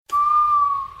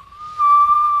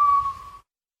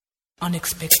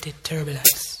Unexpected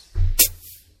turbulence.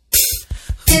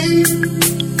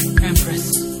 Empress,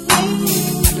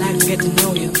 I'd like to get to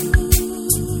know you.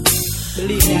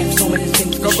 Believe me, I have so many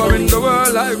things to show you. The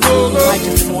world like I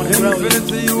just want to grow you.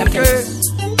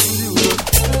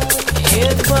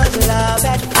 It was love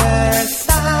at first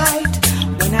sight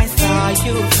when I saw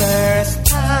you first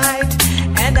night,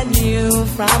 and I knew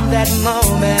from that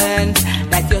moment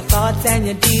that your thoughts and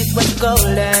your deeds were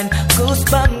golden.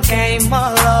 Goosebumps came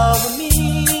all over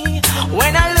me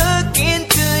when I look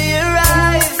into your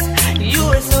eyes. You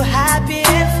were so happy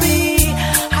and free.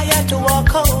 I had to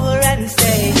walk over and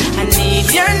say, I need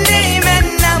your name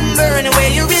and number and where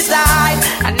you reside.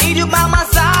 I need you by my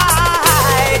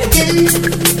side.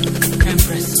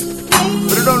 Empress,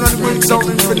 but I don't know the great sound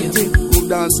infinity. Who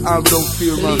dance out without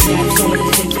fear, man. I have so many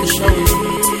things to show you.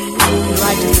 I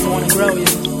just want to grow you.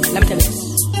 Let me tell you this.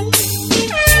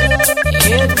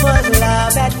 It was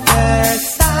love at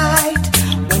first sight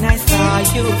when I saw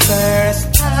you first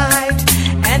night,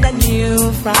 and I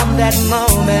knew from that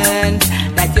moment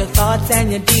that your thoughts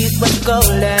and your deeds were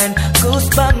golden.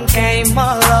 Goosebumps came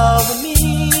all over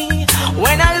me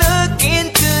when I look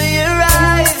into your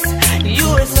eyes. You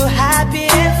were so happy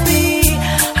and free.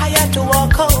 I had to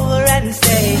walk over and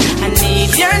say, I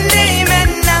need your name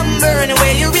and number and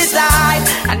where you reside.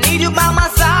 I need you by my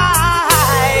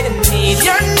side. I need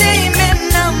your name and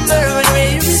number and where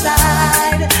you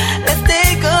reside. Let's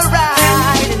take a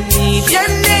ride. I need your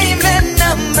name and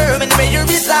number and where you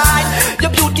reside.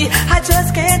 Your beauty I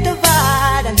just can't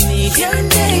divide. I need your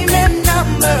name and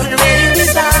number and where you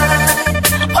reside.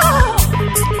 Oh.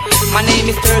 My name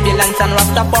is Turbulence and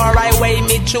Rastafari way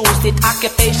me choose it.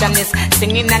 Occupation is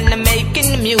singing and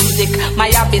making music.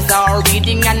 My hobbies are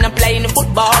reading and playing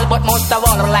football, but most of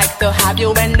all I like to have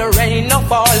you when the rain no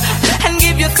fall and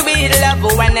give you sweet love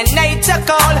when the nature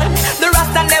call. The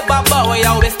Rasta never bow, we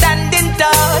always standing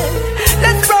tall.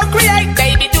 Let's procreate,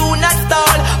 baby, do not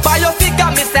stall. For your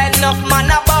figure, me say enough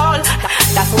man a ball.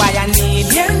 That's why I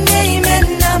need your name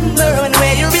and number and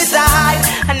where you reside.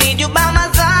 I need you by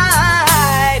my side.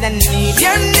 I need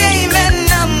your name and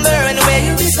number and where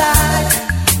you reside.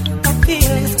 My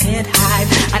feelings can't hide.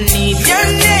 I need your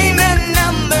name and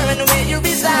number and where you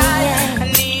reside. I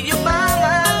need you by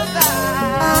my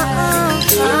side.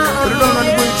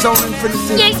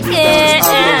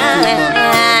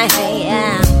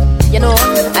 You know,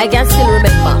 I can still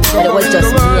remember that it was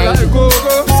just me and you.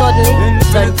 Suddenly,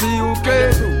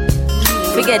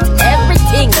 forget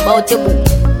everything about your boo.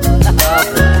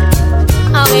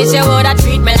 I wish you woulda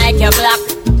treat me like your block.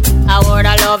 I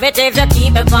woulda love it if you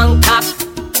keep it on top.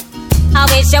 I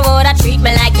wish you woulda treat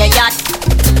me like a yacht.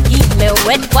 Keep me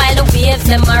wet while the waves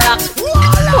in my rock.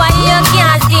 Why you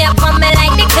can't stay up on me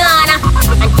like the corner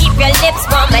and keep your lips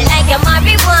on me like a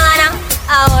marijuana?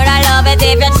 I woulda love it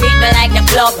if you treat me like the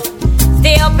club.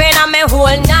 Stay up in on me whole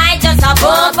night just a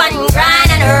bump and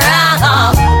grind and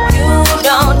rock. You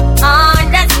don't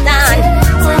understand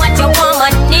what your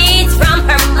woman needs from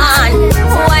her man.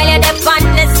 While you're up on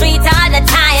the street all the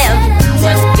time,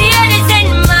 just fear this in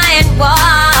mind.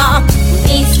 Wow,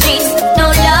 these streets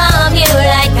don't love you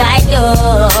like I do.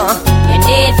 You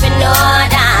need to know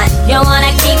that you wanna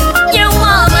keep your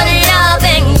woman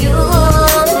loving you.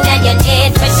 Then you need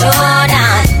to show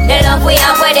that the love we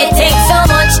have where it takes so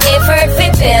much effort to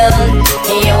build.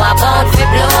 You are bound to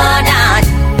blow that,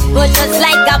 but just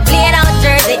like a played out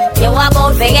jersey, you are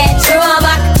bound to get thrown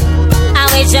back. I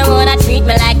wish you woulda treat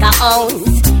me like a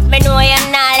ounce. Me know you're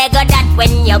not like that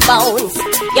when you bounce.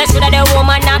 You shoulda the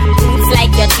woman up boots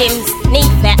like your Timbs.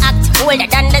 Need to act older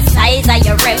than the size of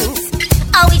your rims.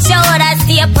 I wish you woulda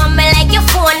stay up on me like your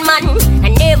phone man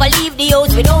and never leave the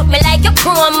house without me like your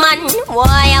chrome man.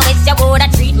 Why I wish you woulda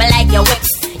treat me like your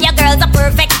whips. Your girl's a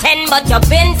perfect 10, but your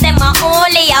pins them are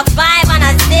only a 5 and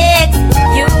a 6.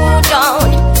 You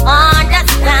don't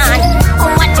understand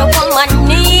what your woman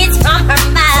needs from her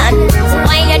man.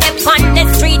 While you're up on the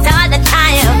street all the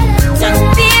time, just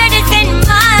fear this in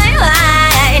my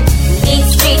mind. These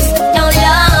streets don't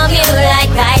love you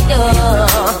like I do.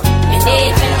 You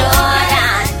need to know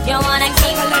that you wanna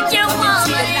keep your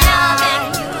woman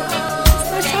loving you.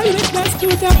 Special request to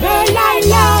the girl I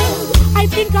love. I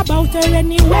think about her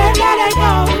anywhere that I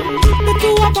go. The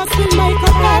two of us will make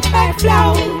a perfect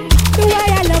flow. The way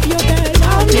I love you, girl,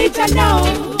 only to know.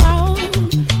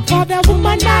 For the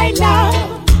woman I love,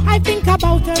 I think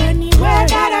about her anywhere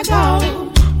that I go.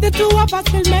 The two of us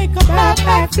will make a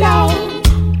perfect flow.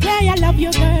 The way I love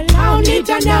you, girl, only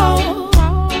to know.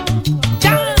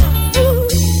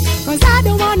 Cause I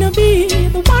don't wanna be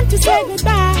the one to say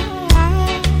goodbye.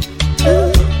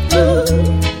 Girl,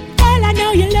 I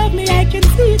know you love me, I can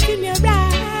see it in your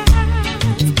eyes.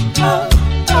 oh,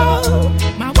 oh.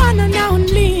 My one and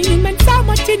only, meant so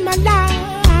much in my life.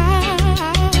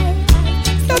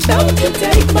 So don't you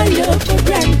take my love for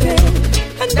granted,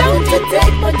 and don't you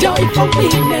take my joy for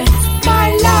weakness. My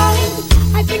love,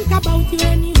 I think about you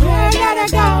anywhere that I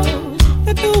go.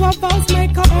 The two of us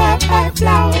make a perfect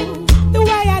flow. The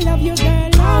way I love you,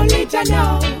 girl, only you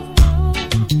know.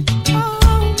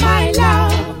 Oh, my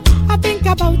love, I think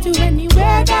about you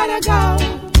anywhere that I go.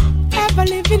 Ever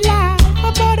living life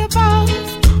about the bones.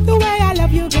 The way I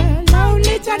love you, girl,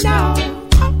 only you know.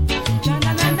 Na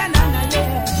na na na na na,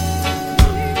 yeah.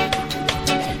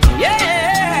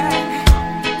 Yeah.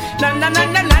 Na na na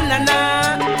na na na na.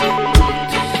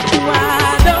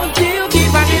 Why don't you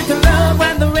give a little love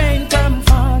when the rain comes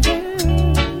falling?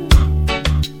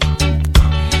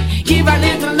 Give a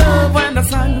little love when the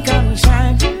sun comes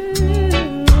shining.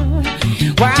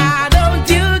 Why don't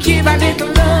you give a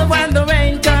little love when the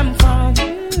rain comes falling?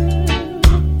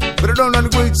 But I don't know the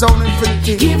great sound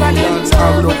infinity. Give a little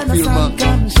love when the sun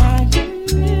comes shining.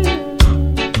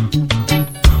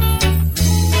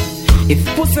 If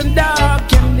puss and dog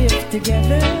can live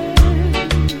together,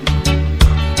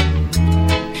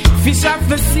 fish of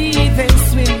the sea, they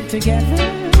swim together.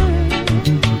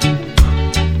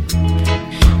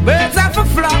 Birds of a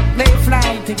flock, they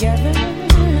fly together.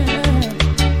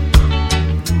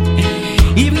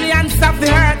 Even the ants of the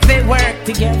earth, they work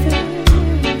together.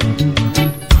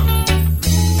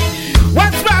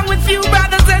 What's wrong with you,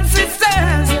 brothers and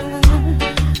sisters?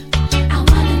 I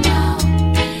wanna know.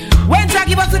 When Jah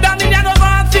give us the dominion over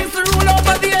all things to rule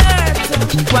over the earth,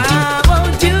 why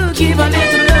won't you give a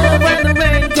little love when the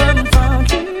rain comes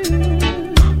falling?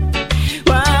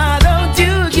 Why don't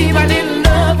you give a little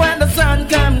love when the sun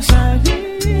comes shining?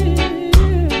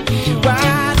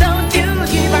 Why don't you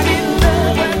give a little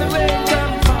love when the rain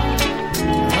comes falling?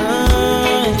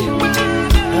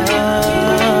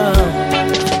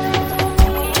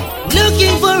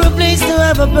 Looking for a place to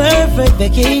have a perfect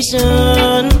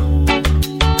vacation,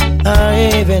 or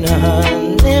even a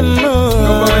honeymoon.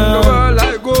 Nowhere in the world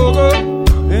like go,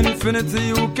 Infinity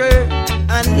UK.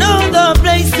 I know the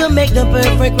place to make the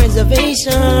perfect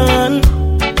reservation.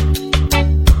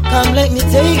 Come, let me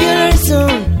take you there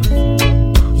soon.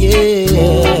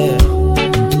 Yeah.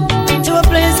 To a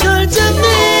place called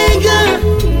Jamaica,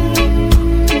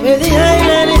 where the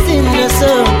island is in the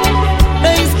sun.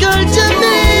 Place called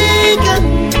Jamaica,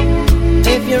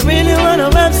 if you really wanna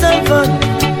have some fun.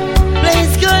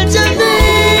 Place called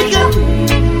Jamaica,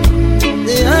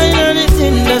 the island is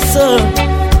in the sun.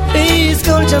 Place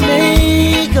called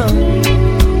Jamaica,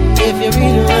 if you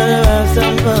really wanna have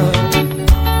some fun.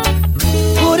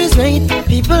 Food is great,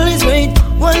 people is great,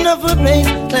 wonderful place,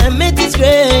 climate is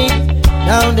great,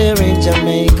 down there in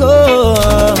Jamaica.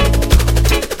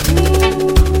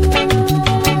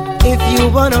 If you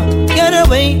wanna get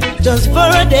away just for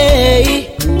a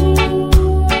day,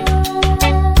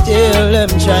 tell them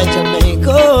try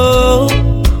Jamaica.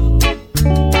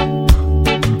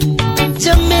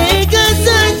 Jamaica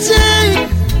sunshine,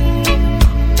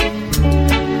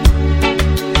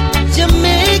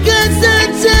 Jamaica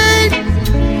sunshine,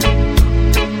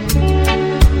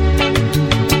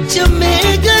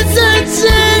 Jamaica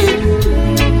sunshine.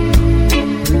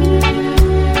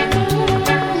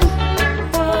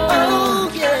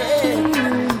 Oh yeah.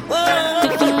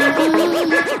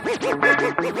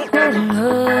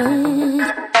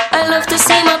 I love to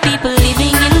see my people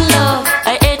living in love.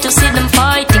 I hate to see them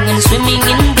fighting and swimming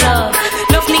in blood.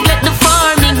 Love neglect the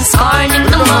farming, scorning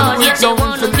the mud. Yet they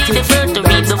want to be the first to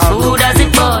reap the food as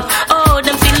it bud. Oh,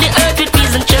 them fill the earth with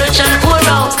peace and church and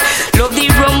poorhouse. Love the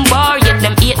rum bar, yet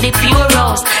them eat the pure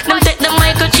house. Them take the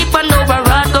microchip and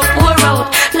override the poor out.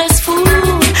 Less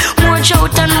food, more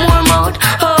shout and more mouth.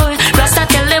 Oh, Rasta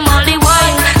tell them all the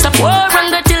while, stop war and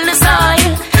go till the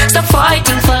soil. Stop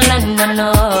fighting for land and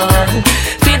oil.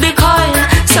 Feed the coil,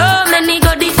 so many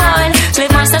go defile.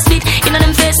 Slave master spit in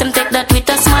them face, them take that with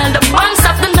a smile. The bombs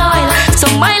of the Nile, so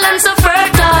my land so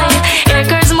fertile.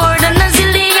 Acres more than a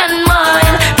zillion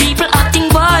mile. People acting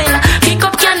vile, pick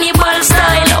up cannibal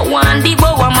style. One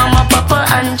devour mama, papa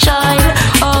and child.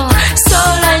 Oh,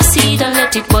 soul I see, don't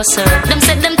let it bust her. Them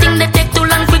said them think they take too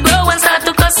long to grow and start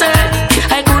to cuss her.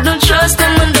 I couldn't trust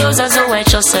them when those are so I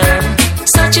trust her.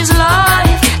 Such is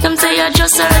life, them say I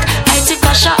just heard. I take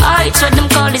a shot heights, what them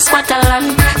call the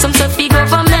squatterland. Some say fi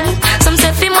government, some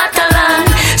say fi mataland.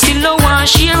 Still no one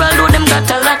share, although them got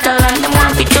a lot of land. Them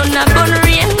want fi turn a gun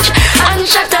range and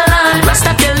shatter land.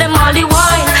 Rasta tell them all the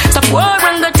while, stop war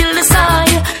and go till the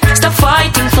soil. Stop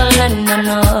fighting for land and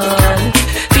all.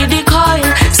 Feed the coil,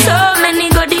 so many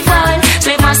go defile.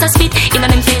 Slave master spit in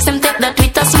them face, them take that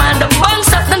with a smile. The bombs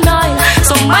of the Nile,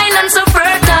 so my land so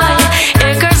fertile.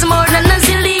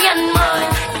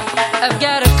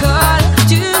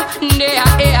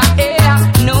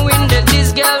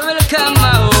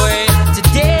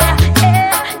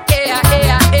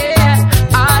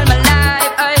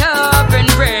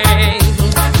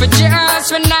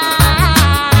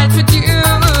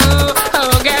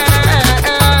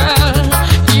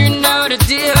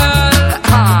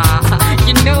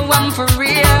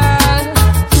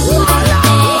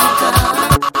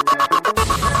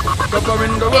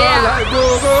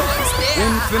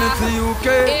 Infinity UK.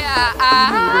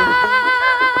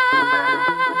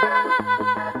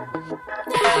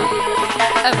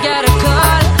 I've got a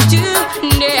call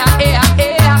today,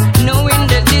 knowing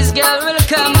that this girl will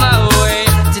come my way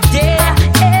today.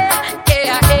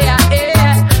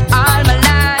 All my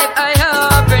life I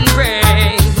hope and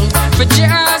pray for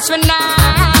just one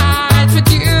night with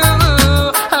you,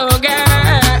 oh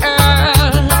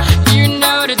girl. You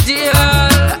know the deal,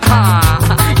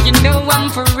 you know I'm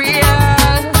for real.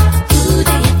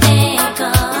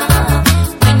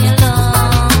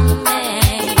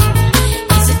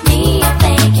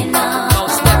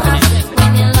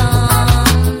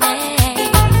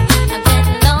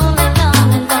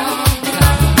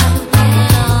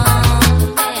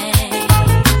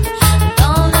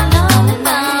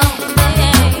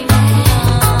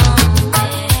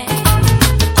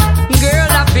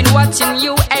 Watching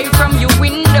you from your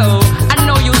window. I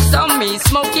know you saw me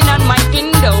smoking on my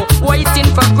window, waiting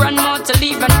for grandma to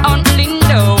leave an Aunt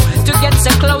Lindo to get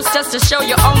so close just to show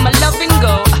you all my loving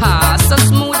go. So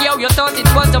smooth, yo, you thought it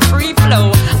was a free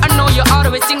flow. I know you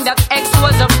always think that X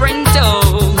was a friend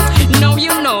though. No,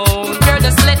 you know, girl,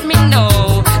 just let me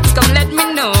know. Just come let me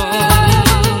know.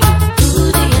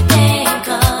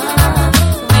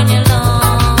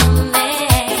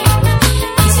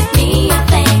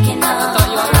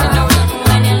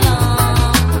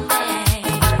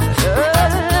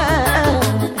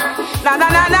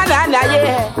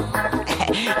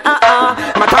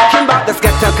 I'm talking about this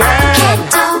ghetto girl.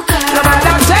 No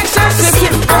matter Texas, she's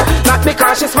simple. Not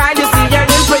because she smile, you see her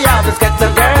in prayer. This ghetto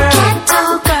girl.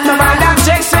 No matter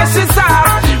Texas, she's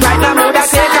soft. Right now, mood I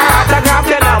take her autograph.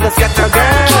 You know this ghetto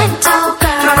girl.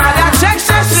 No matter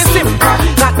Texas, she's simple.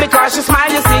 Not because she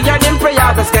smile, you see her in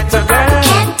prayer. This ghetto girl.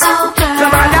 No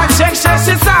matter Texas,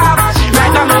 she's soft.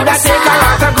 Right now, mood I take her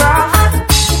autograph.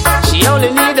 She only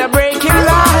need a break in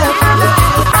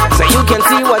life, so you can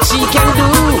see what she can do.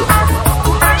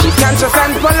 She's conscious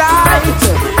and polite,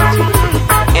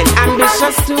 and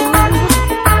ambitious too.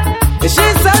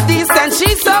 She's so distant,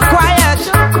 she's so quiet.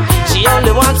 She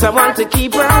only wants someone to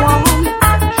keep her warm.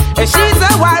 And she's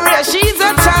a warrior, she's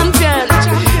a champion.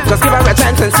 Just give her a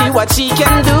chance and see what she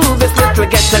can do. This little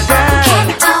ghetto girl.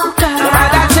 No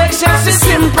matter Texas, she's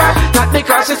simple. Not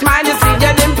because she smiles, you see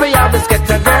her dimple. You're this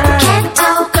ghetto girl.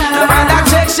 No matter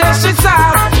Texas, she's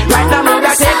soft. Right now, mood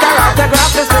I take her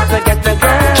autograph. This little ghetto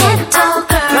girl.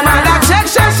 No matter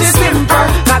Texas, she's simple.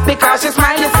 Not because she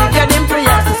smiles, you see her dimple.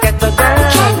 You're this ghetto girl.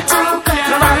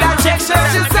 No matter Texas,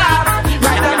 she's soft.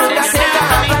 Right now, mood I take her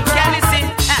autograph.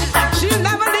 She'll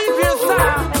never leave you, son.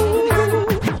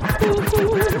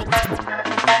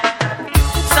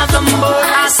 So the more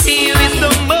I see you, is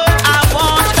the more I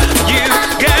want you,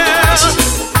 girl.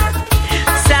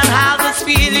 Somehow this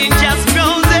feeling just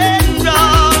grows and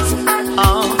grows.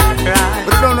 Alright.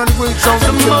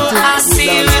 The more I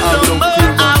see you, is the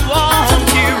more I want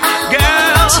you,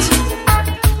 girl.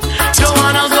 Don't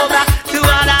wanna go back to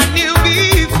what I knew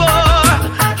before.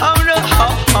 Oh no.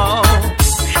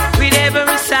 With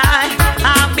every sigh,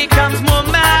 I becomes more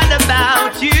mad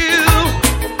about you.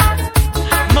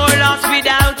 More lost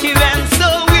without you, and so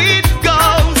it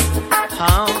goes.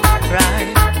 Alright.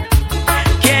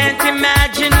 Can't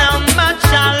imagine how much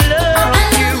I love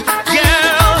you,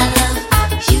 girl.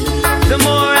 The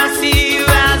more I see you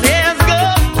as years go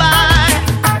by,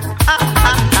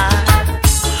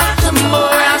 the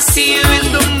more I see you is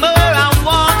the more I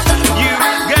want you,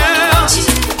 girl.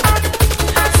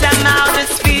 Somehow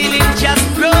this feeling just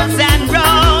grows and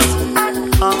grows.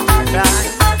 Alright.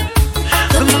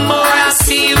 The more I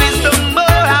see you is the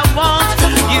more I want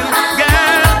you,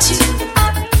 girl.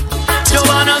 Don't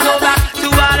wanna go back to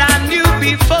what I knew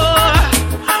before.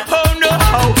 Oh no,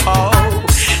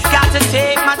 got to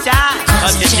take my time,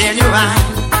 'cause you're genuine,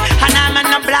 and I'm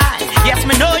not blind. Yes,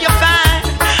 me know you're fine.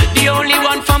 The only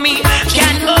one for me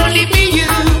can only be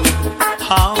you.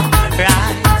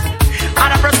 Alright,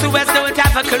 and I pursue as though it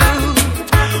have a clue.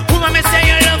 Woman, me say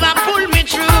your love, I pull me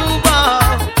through,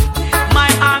 but my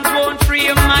arms won't free,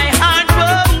 my heart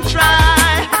won't try.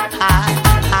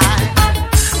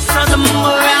 So the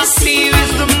more I see you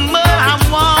is the more I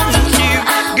want you,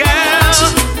 girl.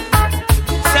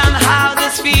 Somehow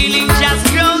this feeling just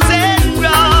grows and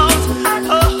grows.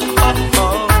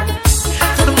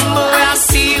 The more I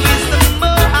see you is the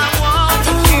more I want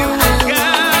you,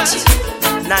 girl.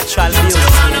 Natural beauty.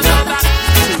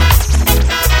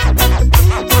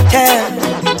 Yeah.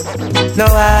 No,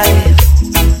 I've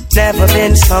never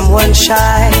been someone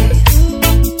shy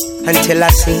until I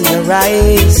seen your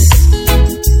eyes.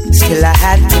 Still I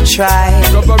had to try.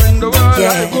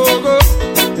 Yeah.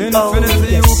 Oh,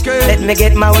 yes. Let me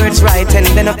get my words right and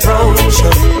then approach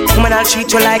you. Woman, I'll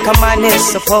treat you like a man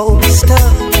is supposed to.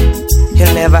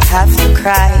 You'll never have to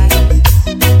cry.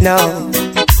 No,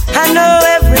 I know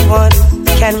everyone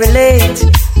can relate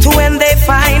to when they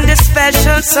find a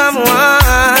special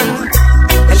someone,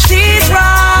 and she's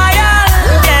royal,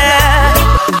 yeah.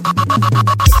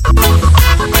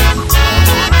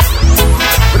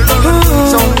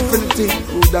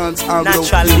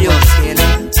 Natural beauty, you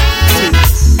know.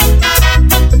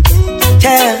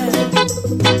 Yeah,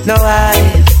 no,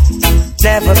 I've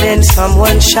never been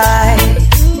someone shy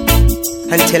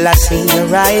until I seen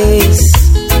your eyes.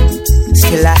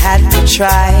 Still I had to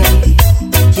try,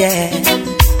 yeah.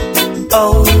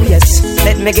 Oh yes,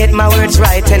 let me get my words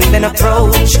right and then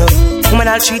approach you. Woman,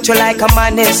 I'll treat you like a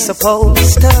man is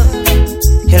supposed to.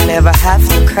 You'll never have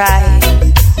to cry.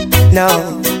 No,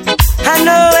 I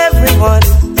know everyone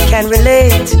can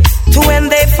relate to when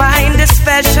they find a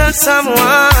special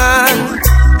someone,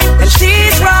 and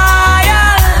she's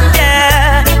royal,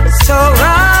 yeah, so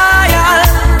royal,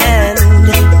 and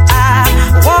I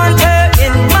want her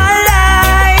in my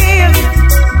life.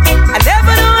 I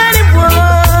never knew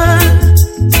anyone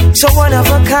so one of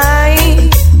a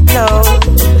kind. No,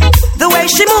 the way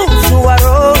she moves to her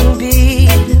own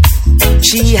beat,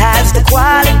 she has the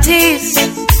qualities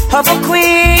of a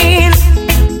queen.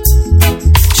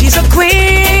 She's a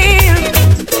queen.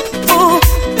 Ooh,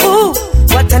 ooh,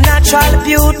 what a natural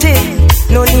beauty.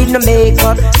 No need no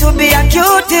makeup to be a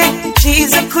cutie.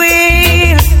 She's a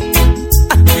queen.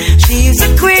 She's a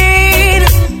queen.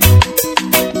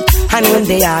 And when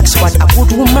they ask what a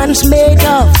good woman's made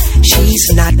of, she's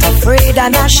not afraid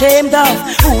and ashamed of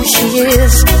who she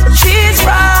is. She's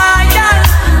royal,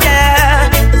 yeah,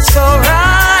 so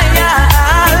royal.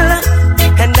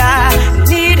 And I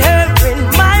need her in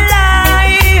my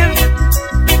life.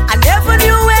 I never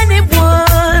knew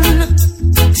anyone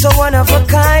so one of a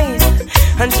kind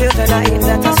until the night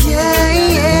that I saw you.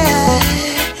 Yeah,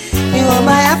 you are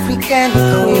my African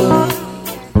queen.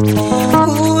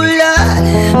 Ooh, Lord,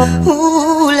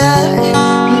 ooh,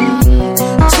 Lord.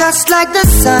 Just like the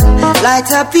sun,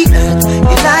 light up the earth,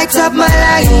 you light up my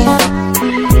life.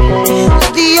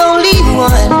 The only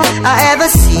one I ever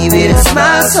see with a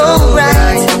smile so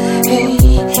bright.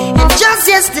 And just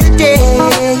yesterday,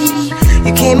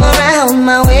 you came around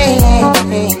my way.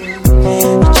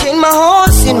 You changed my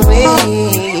horse in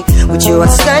way with your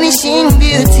astonishing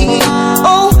beauty.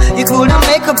 Oh, you couldn't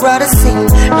make a brother sing.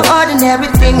 No ordinary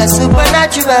thing, a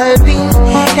supernatural being.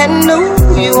 And no,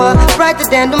 you are brighter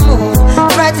than the moon,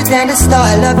 brighter than the star.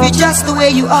 I love you just the way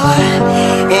you are.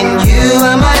 And you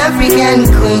are my African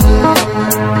queen,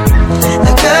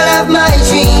 the girl of my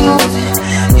dreams.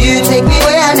 You take me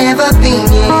where I never been,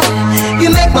 yeah. You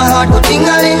make my heart go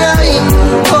ding-a-ling-a-ling.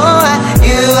 Oh,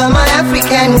 you are my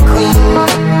African queen,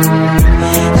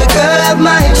 the girl of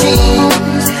my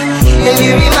dreams. And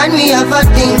you remind me of a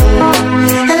thing,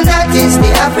 and that is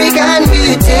the African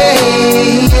beauty.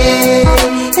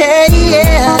 Yeah,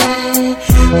 yeah.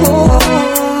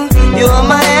 Ooh, you are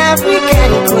my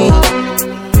African queen.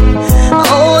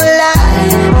 Oh,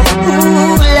 Lord,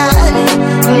 ooh, Lord.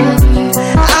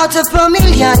 Out of a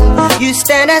million, you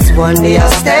stand as one, they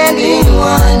are standing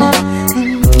one.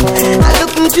 I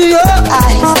look into your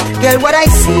eyes, girl, what I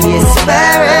see is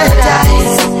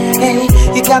paradise. Hey,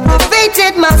 you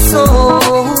captivated my soul.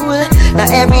 Now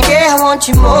every day I want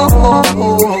you more. Now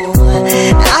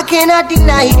I cannot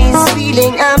deny this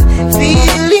feeling I'm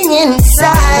feeling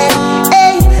inside.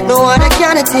 Hey, no one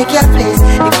cannot take your place,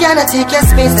 you cannot take your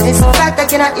space, and it's a fact I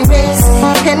cannot erase.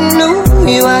 And no,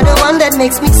 you are the one that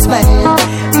makes me smile,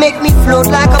 make me float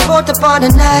like a boat upon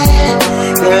the Nile.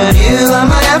 Girl, you are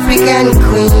my African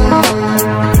queen,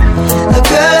 the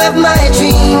girl of my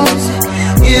dreams.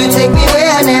 You take me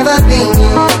where I never been.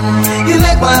 You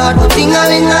make my heart go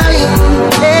ting-a-ling-a-ling.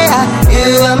 Yeah,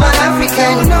 you are my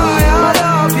African queen.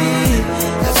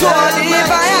 So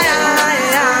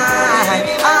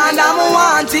and I'm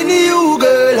wanting you,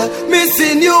 girl,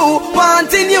 missing you,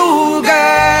 wanting you,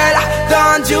 girl.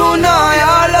 Don't you know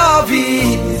your love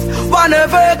is one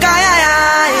of a kind?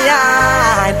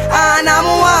 And I'm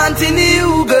wanting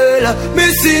you, girl,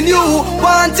 missing you,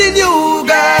 wanting you,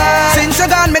 girl. Since you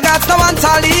gone, me got no one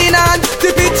to lean on.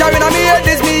 The picture in my head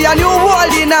is me and you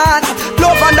holding on.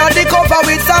 Love under the cover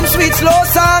with some sweet slow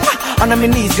song. And I'm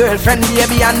in his girlfriend,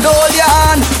 baby, and hold your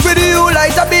hand. With you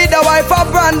like to be the wife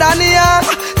of Brandon Young.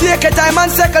 Take your time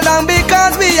and settle down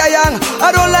because we are young.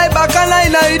 I don't like back and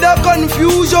line, I the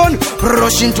confusion.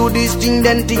 Rush into this thing,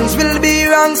 then things will be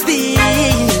wrong still.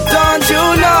 Don't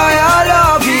you know your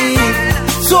love is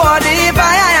so deep,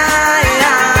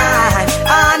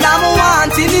 and I'm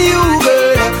wanting you,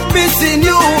 girl, missing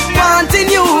you, wanting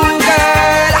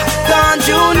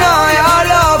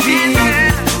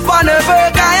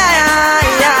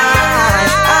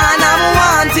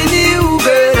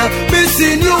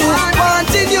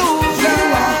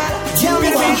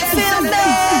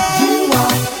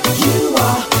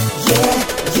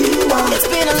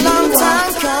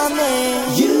me.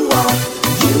 You are,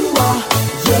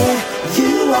 yeah,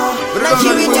 you are.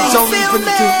 Nigeria, do you feel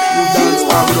me?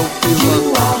 You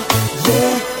are,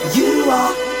 yeah, you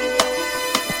are.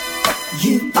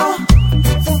 You are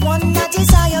the one I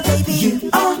desire, baby. You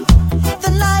are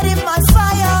the light in my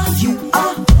fire. You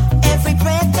are every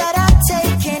breath that I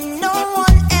take, and no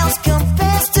one else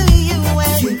compares to you.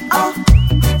 And you are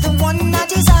the one I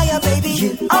desire, baby.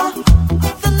 You are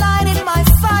the light in my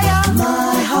fire.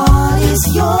 My heart is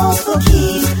yours for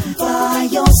keys. By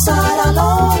your side I'll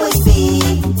always be.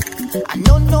 I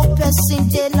know no person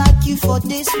dead like you for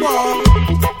this world.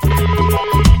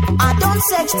 I don't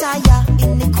sex tire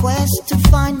in the quest to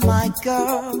find my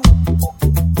girl.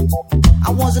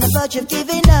 I was on the verge of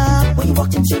giving up when you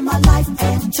walked into my life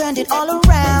and turned it all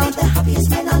around. The happiest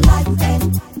man alive,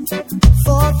 and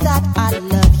for that I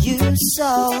love you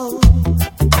so.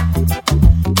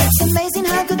 It's amazing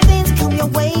how good things come your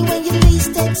way when you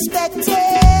least expect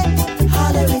it.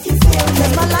 Holler if you feel it,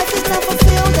 'cause my life is not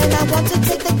fulfilled and I want to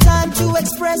take the time to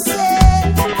express it.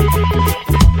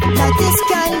 Like this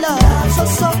kind love,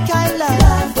 so kind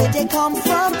love, where they come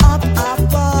from up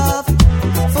above.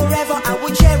 Forever I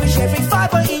will cherish every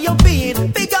fiber in your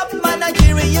being. Big up my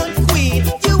Nigerian queen.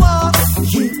 You are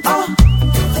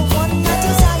the one I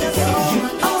desire, baby. You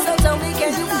are. So tell me,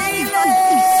 can you feel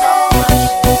it? So much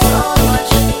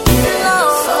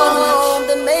love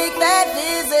to make that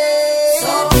visit.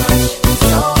 So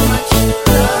much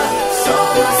love, so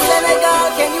much. Senegal,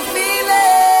 can you feel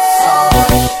it?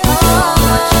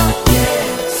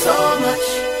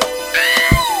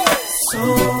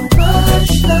 So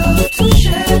much love to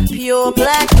share. Pure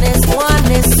blackness,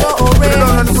 oneness, so rare.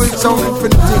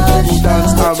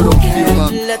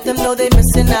 Let them know they're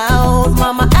missing out.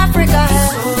 Mama Africa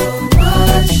has so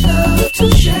much love to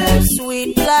share.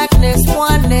 Sweet blackness,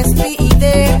 oneness, be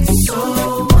there. So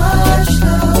much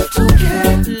love to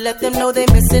care. Let them know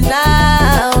they're missing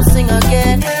out. Sing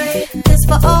again. This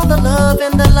for all the love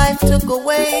and the life took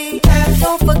away.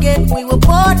 Don't forget we were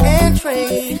bought and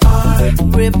traded,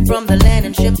 ripped from the land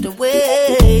and shipped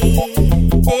away.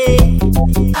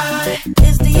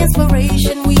 Is the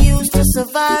inspiration we use to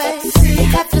survive. You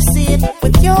have to see it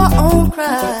with your own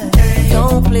cry.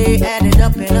 Don't play, add it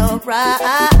up and alright.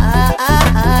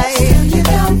 You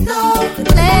don't know the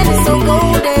land is so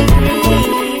gold and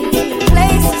green. The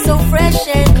place is so fresh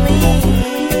and clean.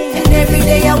 And every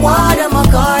day I water my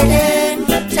garden.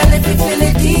 Tell if you feel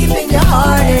it deep in your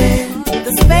heart. And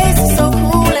the space is so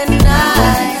cool and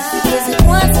nice. Visit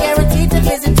once, guaranteed to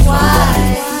visit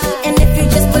twice. And if you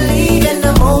just believe in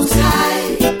the Most High,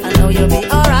 I know you'll be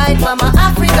alright. Mama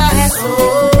Africa has so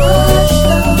much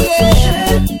love,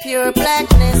 yeah. Pure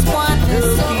blackness, oneness,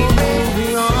 so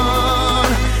moving on.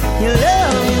 Your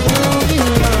love is moving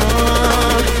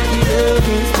on. Your love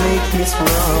is making me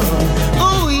strong.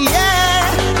 Oh yeah,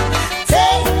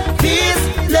 take this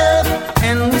love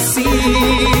and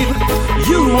receive.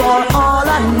 You are all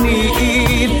I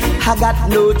need. I got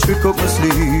no trick up my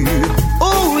sleeve.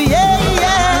 Oh yeah,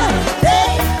 yeah.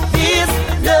 Take this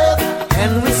love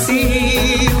and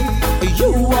receive.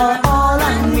 You are all I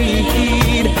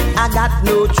need. I got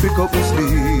no trick up my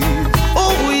sleeve.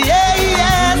 Oh yeah,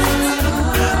 yes.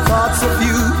 Thoughts of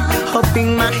you up in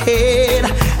my head,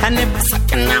 and every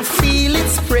second I feel it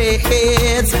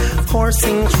spreads,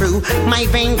 coursing through my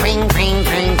vein.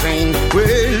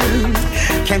 Well,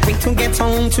 can't wait to get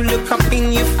home to look up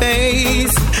in your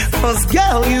face, 'cause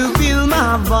girl, you feel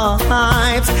my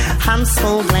vibes. I'm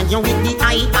so glad you're with the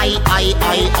I.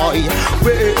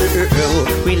 Well,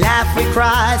 we laugh, we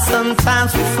cry,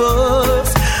 sometimes we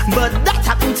fuss, but that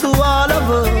happened to all of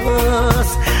us.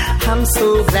 I'm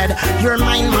so glad you're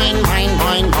mine.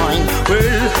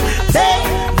 Well, take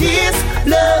this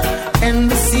love and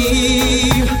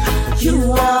receive.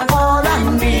 You are all I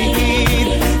need.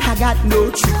 I got no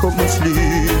trick up my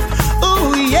sleeve.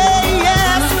 Oh yeah,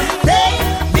 yes. Take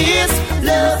this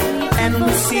love and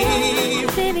receive.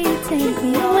 Baby, take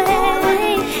me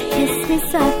away. Kiss me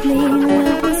softly,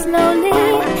 love me slowly.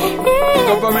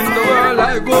 Government the world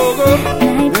like go-go.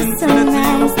 Night to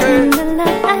sunrise in the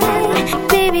light.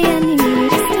 Baby, I need you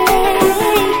to stay.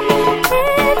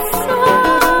 It's so.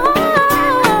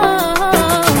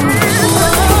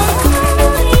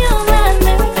 You're my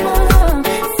miracle,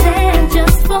 sent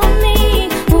just for me.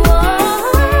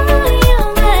 You're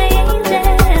my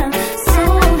angel, so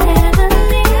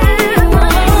heavenly.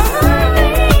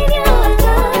 Rain your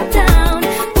love down,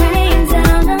 rain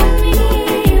down on me.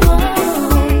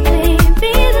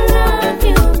 Baby, the love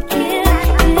you give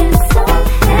is so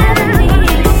heavenly.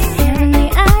 Heavenly,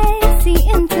 I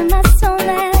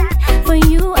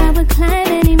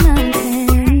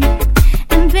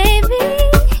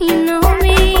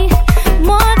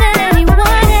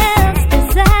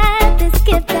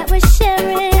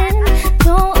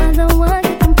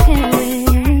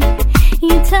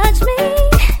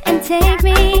take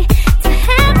me to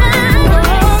heaven.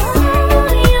 Oh,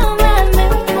 you're my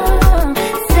miracle,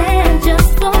 sent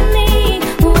just for me.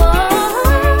 Oh,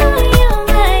 you're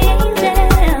my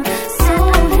angel, so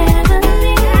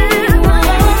heavenly. Oh,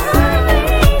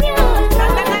 rain your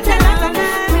love down,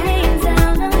 rain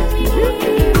down on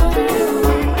me. Oh,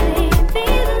 baby,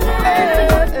 the love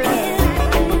you give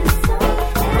is so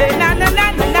heavenly. Na na na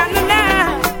na na na na.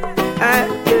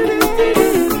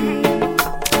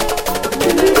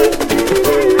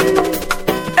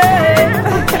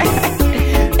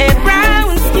 A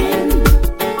brown skin,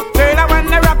 girl, I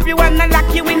wanna wrap you, wanna lock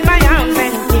you in my arms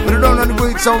and But I don't know the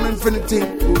great sound infinity.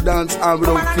 Who dance all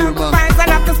without fear, man. I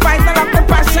love the spice, I love the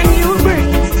passion you bring.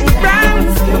 Brown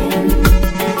skin,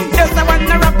 just I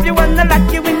wanna wrap you, wanna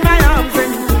lock you in my arms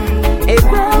and a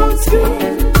brown skin.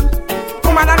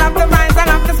 Woman, I love the vibes, I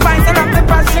love the spice, I love the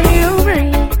passion you bring.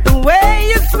 The way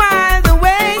you smile, the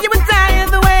way you attire,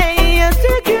 the way you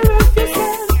take care of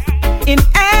yourself. In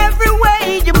every way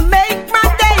you make my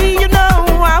day, you know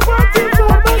I want you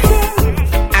for myself.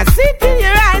 I see to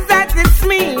your eyes that it's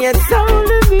me, it's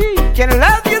only me. Can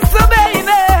love you so,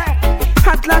 baby.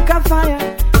 Hot like a fire,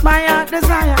 my heart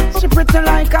desire. She pretty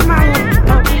like a Maya.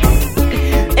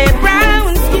 A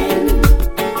brown skin,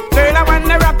 girl, I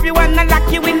wanna wrap you, wanna lock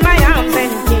you in my arms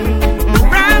and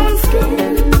brown skin.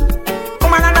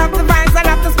 Woman, I love the vibes, I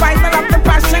love the spice, I love the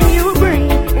passion you bring.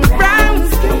 Brown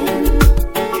skin,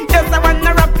 just I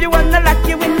wanna wrap you, wanna lock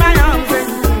you in my arms and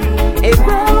a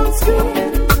brown skin.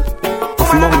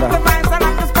 Woman, I love the vibes, I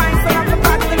love the spice, I love the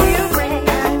passion you bring.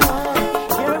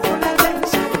 You're full of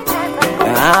attention.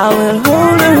 I will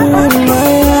hold her in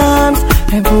my arms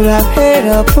and put her head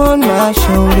up on my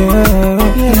shoulder.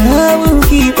 I will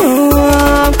keep her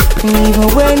warm even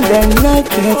when the night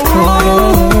gets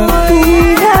colder. We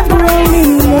have grown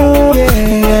in love,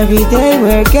 and every day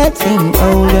we're getting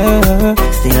older.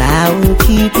 Still I will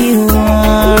keep you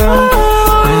warm,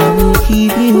 I will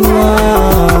keep you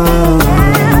warm.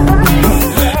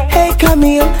 Hey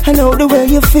Camille, I know the way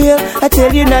you feel. I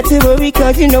tell you not to worry,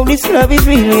 cause you know this love is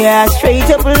real. Yeah, straight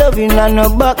up loving on a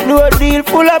backdoor deal.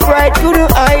 Full of pride,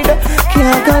 couldn't hide,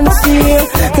 can't conceal.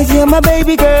 Cause you're my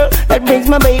baby girl, that brings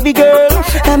my baby girl.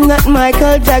 I'm not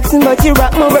Michael Jackson, but you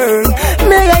rock my world.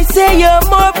 May I say you're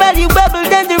more valuable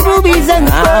than the rubies and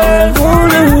the pearls. I'll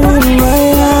hold her in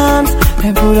my arms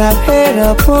and put her head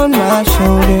up on my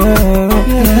shoulder.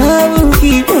 I will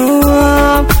keep her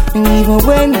warm even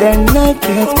when the night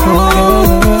gets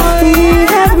colder. We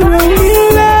have grown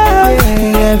in love,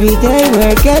 and every day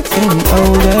we're getting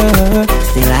older.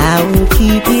 Still I will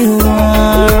keep you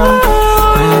warm,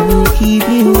 I will keep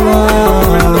you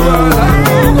warm.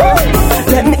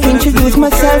 Let me introduce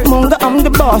myself, Munga, I'm the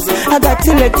boss. I got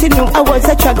to let you know I was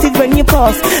attracted when you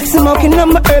passed. Smoking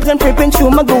on my herbs and prepping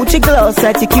through my Gucci gloss.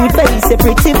 At your cute face, your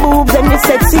pretty boobs and your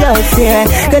sexy ass, yeah.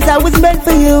 Cause I was meant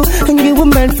for you and you were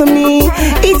meant for me.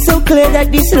 It's so clear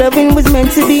that this loving was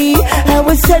meant to be. I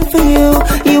was sent for you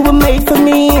were made for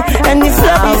me. And this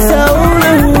love is so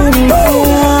in my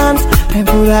arms and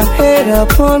put her head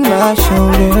up on my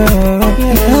shoulder.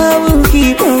 I will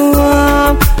keep her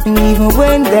warm and even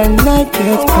when the night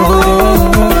gets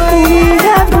colder. We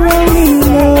have grown in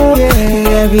love, and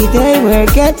every day we're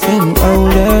getting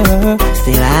older.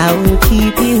 Still I will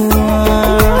keep you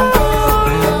warm,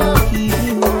 I will keep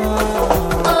you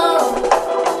warm. Oh,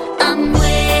 I'm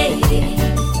waiting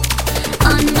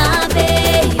on my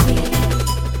baby.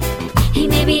 He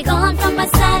may be gone from my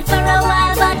side for a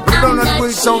while, but But I don't I'm know the not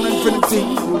great sound infinity.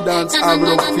 Who dance all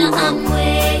without fear, man. I'm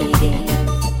waiting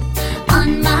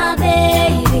on my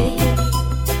baby.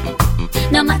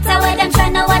 No matter what I'm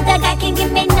trying, no other guy can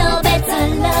give me no better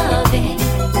loving.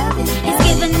 He's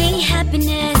giving me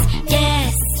happiness,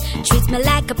 yes. Treats me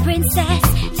like a princess,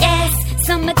 yes.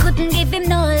 Some I couldn't give him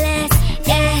no less,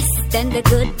 yes. Than the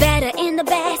good, better, and the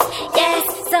best, yes.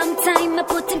 Sometime I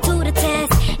put him to the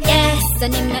test, yes.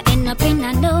 And him not end up in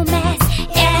a no mess,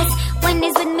 yes. When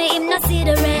he's with me, him not see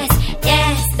the rest,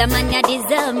 yes. The man ya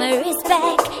deserve my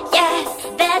respect, yes.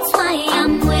 That's why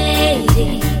I'm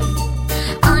waiting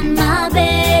on my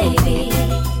baby.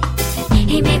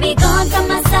 He may be gone from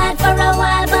my side for a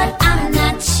while, but I'm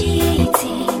not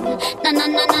cheating. No, no,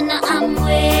 no, no, no, I'm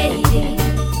waiting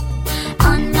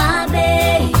on my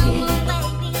baby.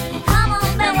 Come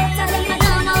on, baby, tell me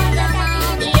don't hold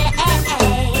on, yeah.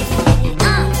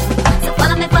 So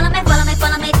follow me, follow me, follow me,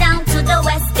 follow me down to the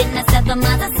west in the 7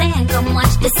 miles of sand. Come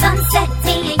watch the sunset,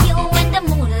 me and you in the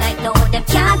moonlight. No, them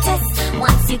can't test.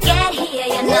 Once you get here,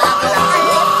 you're not gonna.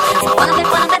 So follow me,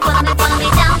 follow me, follow me, follow me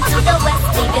down to the west.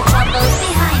 Leave your troubles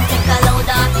behind, take a load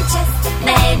off your chest.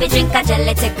 Baby, drink a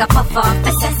jelly, take a puff off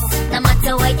the cess. No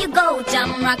matter where you go, jam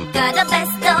rock got the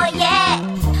best, oh yeah.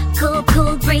 Cool,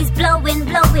 cool breeze blowing,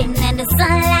 blowing, and the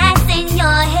sunlight's in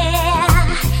your hair.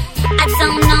 I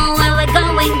don't know where we're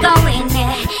going,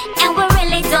 yeah, and we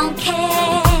really don't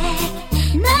care.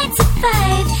 9 to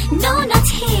 5, no, not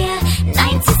here.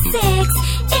 9 to 6,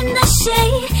 in the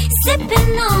shade,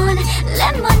 sipping on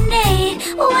lemonade.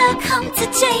 Welcome to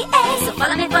JA. So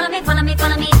follow me, follow me, follow me,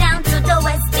 follow me down to the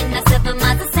west. In the 7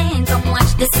 miles of sand, come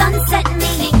watch the sunset.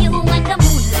 Me and you and the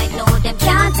moonlight, no them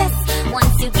can't test.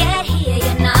 Once you get here,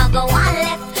 you now go on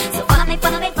left. So follow me,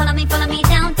 follow me, follow me, follow me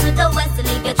down to the west.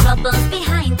 Leave your troubles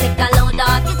behind, take a load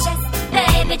off your chest.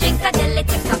 Baby, drink a jelly,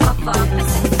 take a puff off my chest.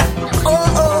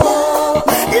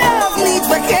 Love needs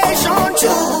vacation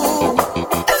too,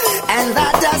 and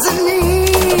that doesn't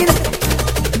mean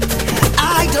I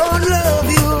don't love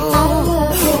you.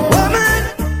 Woman,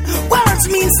 words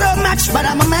mean so much, but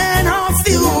I'm a man of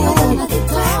few,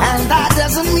 and that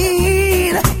doesn't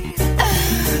mean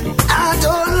I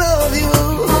don't love you.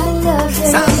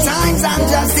 Sometimes I'm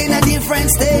just in a different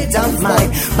state of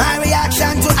mind. My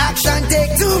reaction to action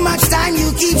take too much time.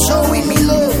 You keep showing me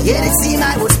love, yet it seemed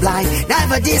I was blind.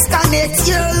 Never disconnect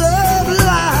your love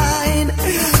line.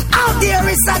 Out there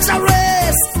is such a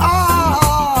race.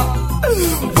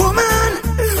 Woman,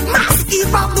 must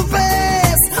keep up the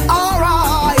pace.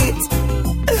 Alright.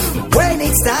 When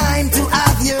it's time to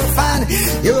have your fun,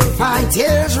 you'll find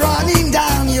tears running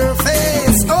down your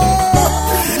face.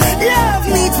 Love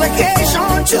needs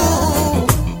vacation too,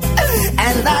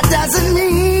 and that doesn't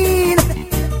mean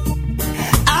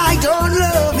I don't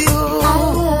love you.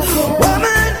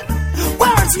 Woman,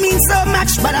 words mean so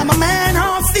much, but I'm a man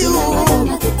of few,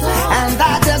 and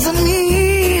that doesn't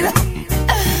mean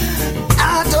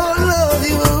I don't love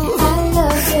you.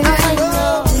 I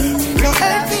love you.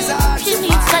 She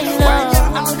needs my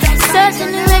love,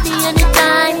 certainly ready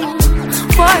anytime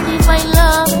for divine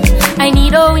love. I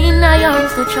need a in my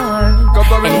arms to charm.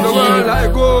 Covering the world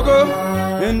like Gogo,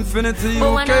 Infinity UK.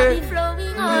 But when I be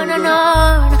flowing on and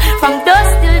on, from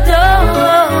dusk till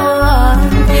dawn,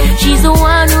 she's the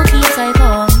one who keeps I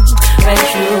calm right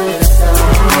through the sun.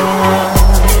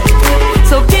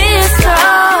 So be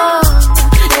strong,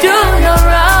 do no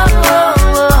wrong.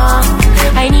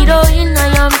 I need her in my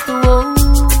arms to hold,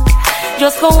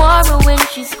 just go warm when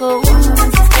she's cold.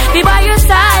 Be by your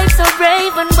side, so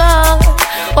brave and bold.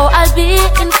 Oh, I'll be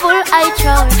in full eye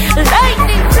charge,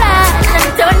 lightning flash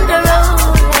and thunder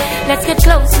roll. Let's get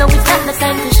close, now it's not the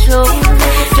time to show.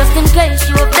 Just in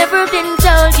case you have never been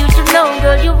told, you should know,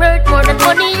 girl, you worth more than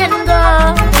money and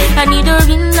gold. I need her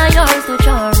in my arms to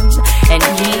charm and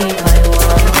keep my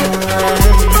warm.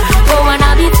 Oh, and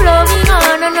I'll be flowing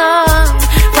on and on,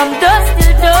 from dusk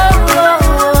till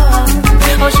dawn.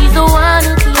 Oh, she's the one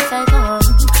who keeps I calm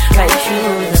right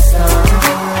through the sun.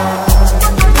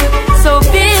 So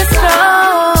be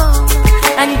strong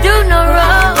and do no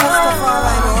wrong.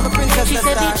 She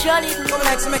said be jolly. Come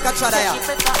like to make a try there.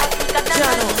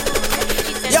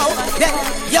 Yo, then,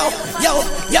 yo,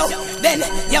 then,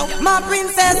 yo, my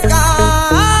princess gone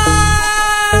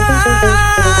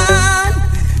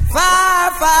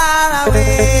far, far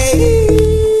away,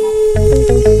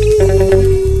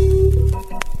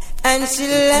 and she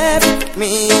left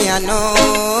me, I know.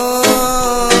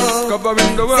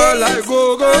 Covering the world like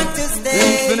Gogo,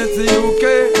 Infinity UK.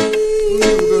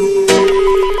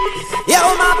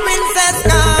 Yo, my princess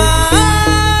gone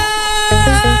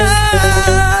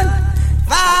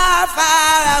far,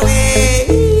 far away,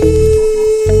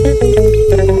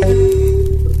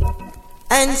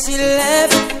 and she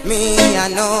left me, I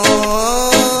know.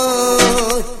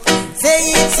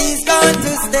 Saying she's going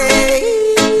to stay.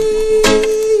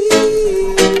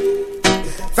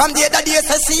 From the other day,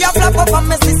 so she a flap up on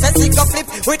me, sister, she go flip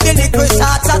with the little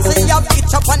shots, and she a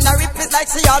pitch up on the rip. It's like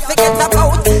she all forget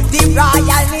about the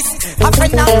royalness. A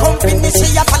friend and company,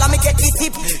 she a follow me get the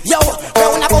tip. Yo,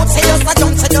 round about, she just a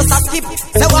jump, she just a skip.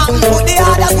 So what put the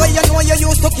others where you know you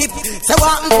used to keep. So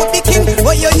what put the king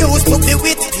where you used to be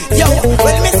with. Yo,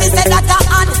 well, me sister that a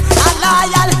hand, a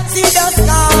loyal, she just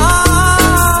gone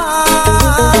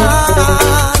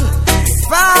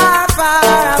far,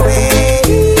 far away.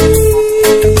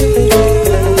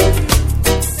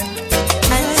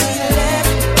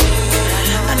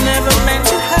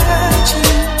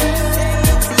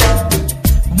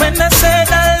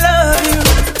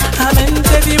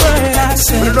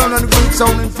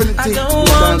 I don't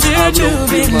want you to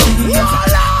believe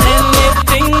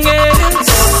anything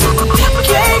else.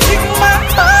 Gave you my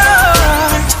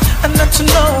heart and not to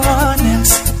no one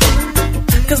else,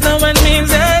 'cause no one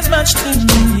means as much to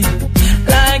me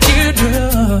like you do.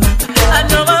 I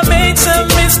know I made some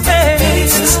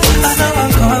mistakes, I know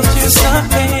I caused you some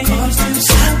pain,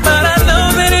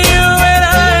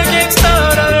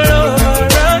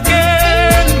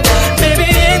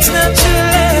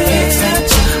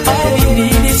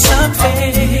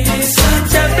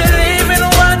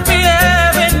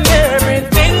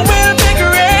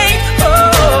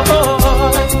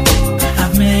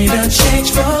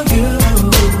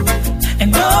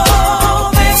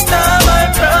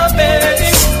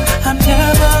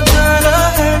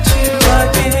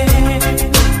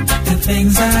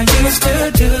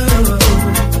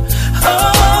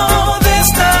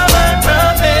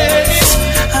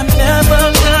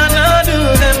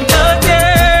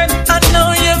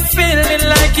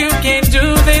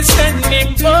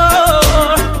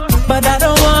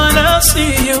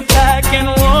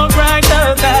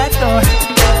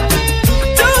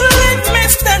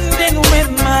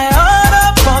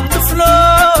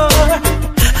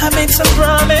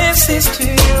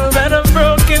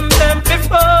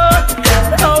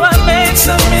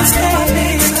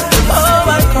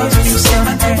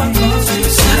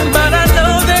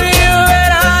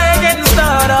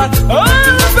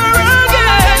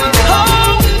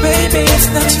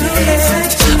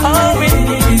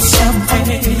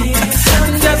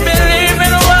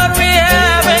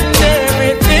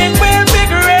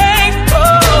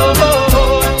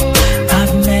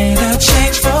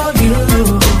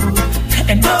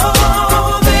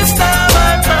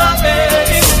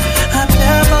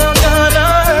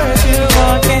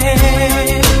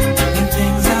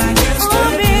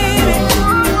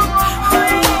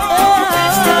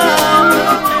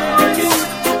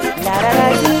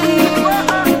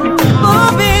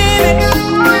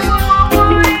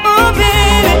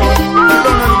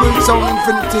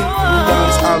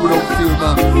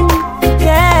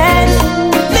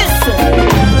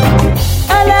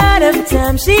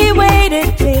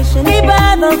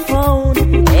 phone,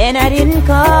 and I didn't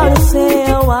call to say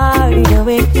how are you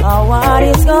doing or what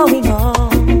is going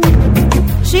on.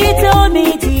 She told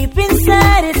me deep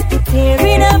inside it's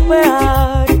tearing up her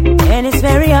heart, and it's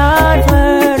very hard for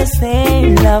her to stay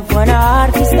in love when her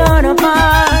heart is torn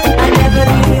apart. I never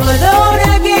leave you alone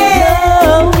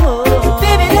again.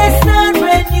 Baby, let's start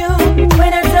brand new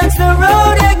when I touch the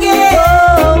road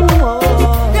again.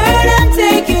 Girl, I'm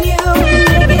taking you,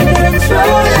 taking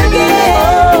control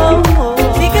again.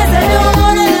 Because I don't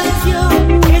wanna lose you.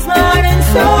 It's my heart and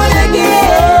soul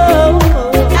again.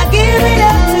 I give it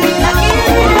up to you, I give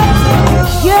it up to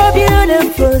you. You're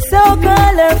beautiful, so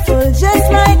colorful, just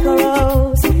like a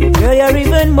rose. Girl, you're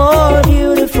even more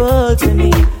beautiful to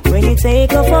me when you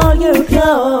take off all your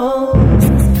clothes.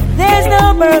 There's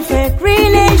no perfect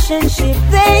relationship,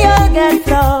 they all got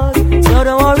flaws. So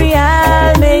don't worry,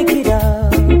 I'll make it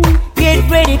up. Get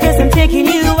ready, cause I'm taking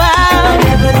you out. I'll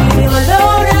never leave you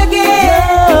alone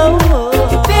again.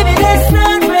 Baby, let's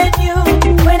start brand new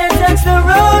when I touch the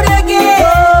road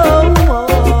again.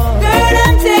 Girl,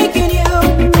 I'm taking you,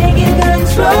 taking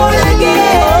control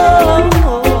again.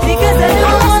 Because I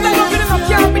don't wanna lose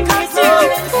you. It's all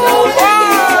in soul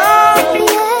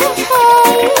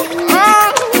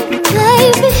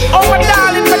Baby. Oh, my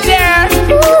darling, my dear.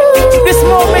 This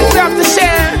moment we have to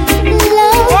share.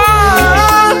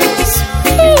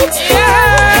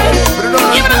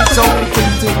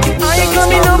 Are you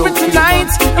coming over tonight?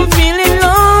 I'm feeling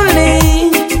lonely.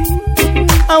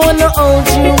 I wanna hold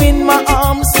you in my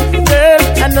arms, girl.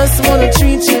 I just wanna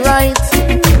treat you right.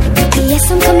 Yes,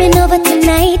 I'm coming over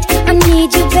tonight. I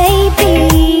need you, baby.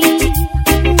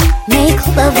 Make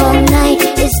love all night.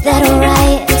 Is that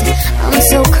alright? I'm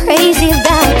so crazy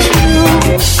about you.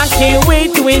 I can't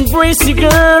wait to embrace you,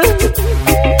 girl.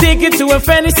 Take you to a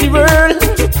fantasy world.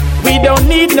 We don't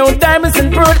need no diamonds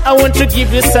and pearl. I want to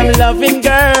give you some loving,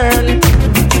 girl.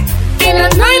 In a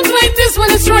night like this when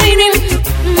it's raining,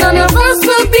 none of us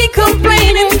will be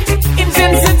complaining.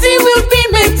 Intensity will be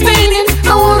maintaining.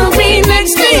 I wanna be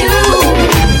next to you.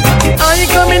 Are you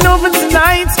coming over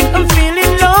tonight? I'm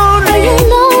feeling lonely. Are you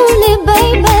lonely,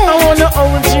 baby? I wanna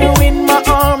hold you in my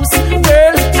arms,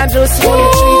 girl. I just wanna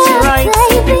treat you right.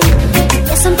 Baby.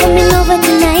 Yes, I'm coming over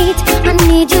tonight. I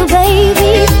need you,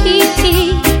 baby.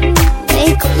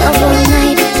 Make love all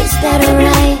night. Is that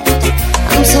alright?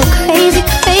 I'm so crazy,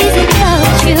 crazy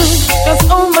about you. Cause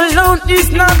home alone is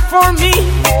not for me.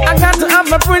 I got to have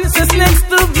my princess next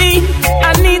to me.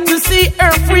 I need to see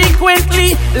her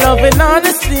frequently. Love and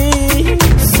honesty.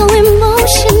 So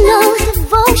emotional,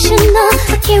 devotional.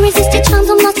 I can't resist your charms.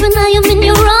 I'm lost when I am in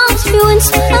your arms. You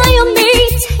inspire me,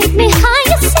 take me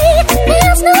higher. See,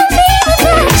 there's no me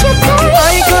without you, baby.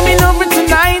 Are you coming over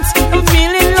tonight? I'm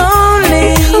feeling lonely.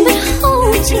 Come and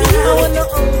hold you. I wanna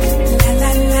hold you. La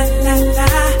la la la la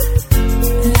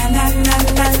la la la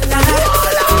la la.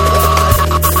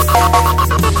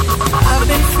 I've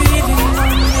been feeling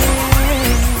lonely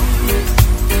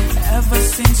ever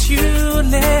since you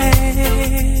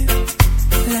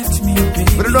left me,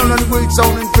 baby. But I don't know the way it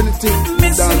sound infinity.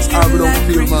 Dance, I don't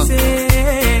feel, man.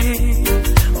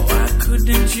 Why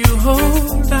couldn't you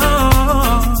hold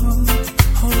on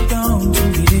to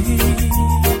me?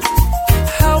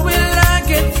 How will I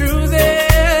get through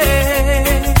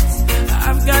this?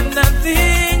 I've got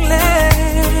nothing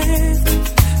left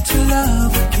to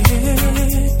love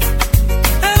again.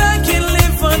 And I can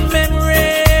live on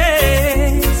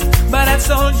memories, but that's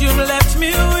all you've left me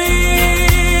with.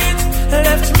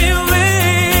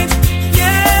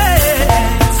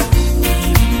 Yes.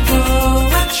 Even though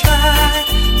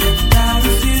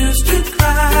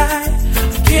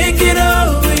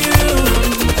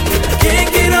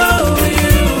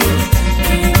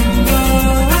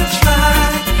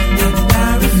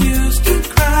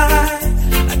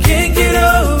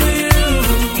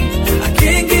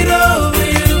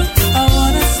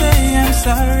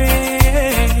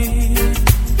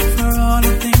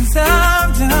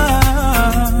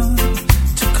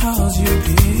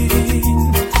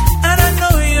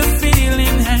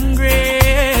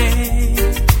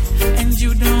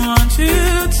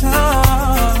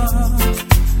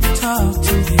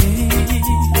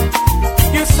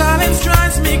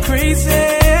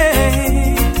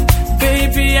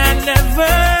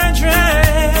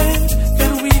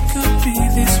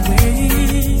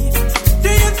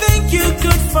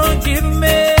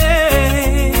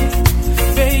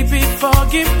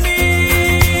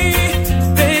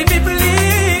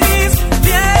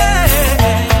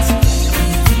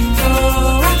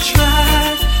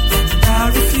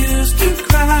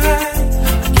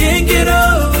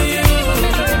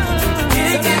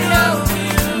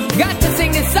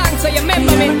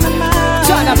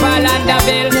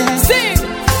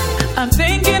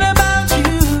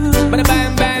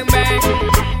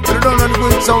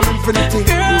for the thing. Who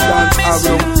dance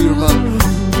all without fear, man.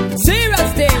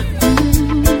 Serious thing.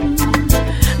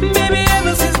 Baby,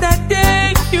 ever since that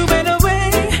day you went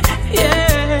away,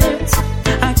 yes,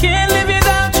 I can't live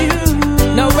without you.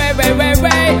 No, wait.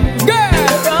 Girl,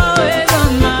 you're always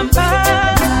on my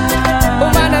mind.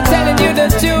 Woman, I'm telling you the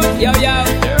truth, yo. You're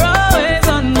always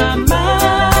on my mind.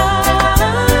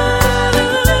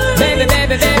 Baby,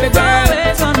 girl,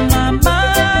 always on my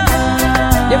mind.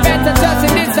 You better trust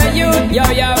in this and you, yo.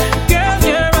 Girl,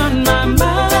 you're on my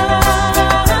mind.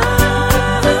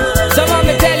 So let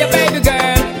me tell you, baby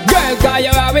girl, cause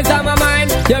you're always on my mind.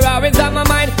 You're always on my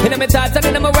mind. In my thoughts and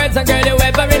in my words, and girl, you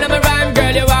ever in my rhyme.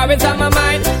 Girl, you're always on my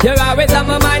mind. You're always on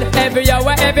my mind. Every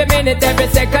hour, every minute, every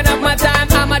second of my time.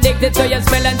 I'm addicted to your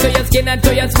smell and to your skin and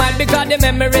to your smile. Because the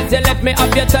memories you left me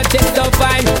of your touch is so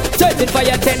fine. Searching for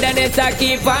your tenderness, I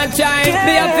keep on trying.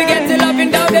 Me I forget to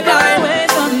loving down the line.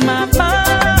 Always on my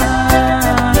mind.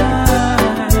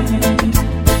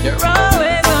 You're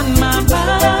always on my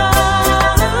mind.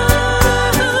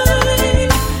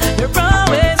 You're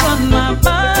always on my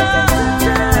mind.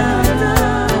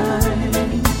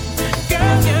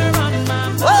 Girl, you're on my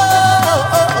mind.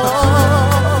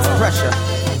 Pressure.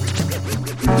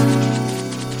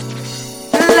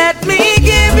 Let me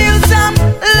give you some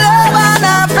love and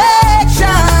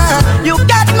affection. You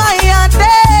got my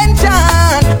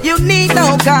attention. You need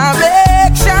no correction.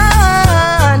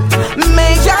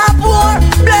 Major pour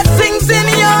blessings in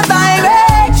your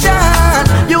direction.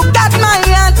 You got my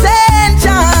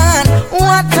attention.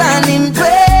 What an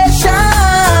impression.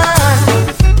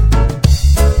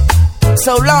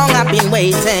 So long I've been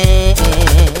waiting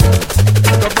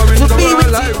to be with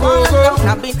you.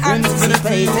 I've been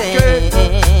anticipating.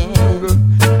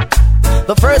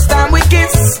 The first time we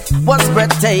kissed was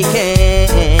breathtaking.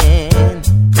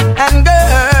 And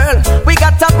girl, we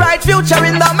got a bright future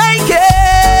in the making.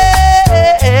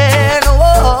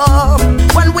 Oh,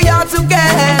 when we are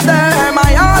together,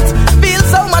 my heart feels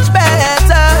so much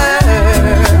better.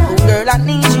 Oh, girl, I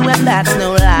need you and that's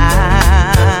no lie.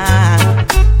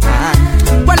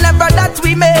 Whenever that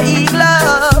we make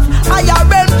love, I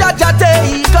arrange Jaja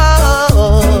take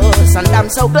us. And I'm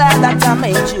so glad that I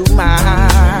made you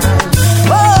mine.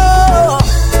 Oh,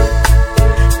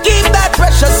 keep that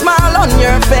precious smile on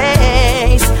your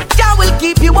face. God will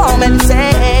keep you warm and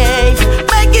safe.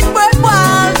 Make it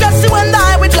worthwhile, just you and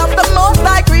I with love the most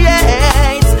I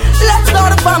create. Let's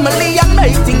start a family and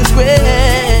make things great.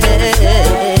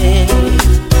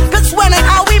 Cause when and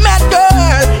how we met,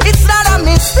 girl, it's not a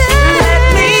mistake. Let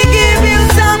me give you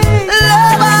some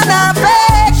love and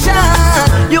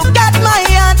affection. You got my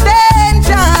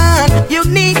attention. You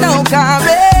need no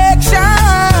correction.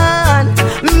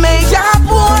 Major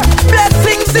pour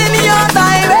blessings in your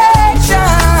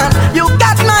direction. You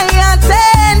got my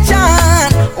attention.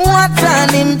 What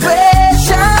an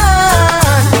impression.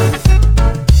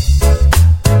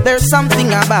 There's something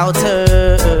about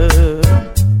her.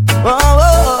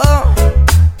 Oh,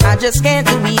 I just can't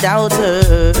do without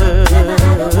her.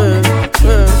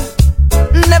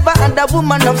 Never had a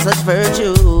woman of such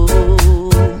virtue.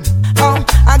 Oh,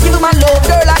 I give you my love,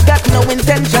 girl. I got no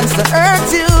intentions to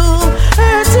hurt you.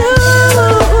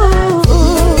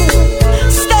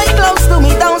 Stay close to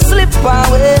me, don't slip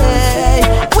away.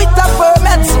 With a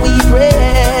permits we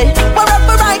pray.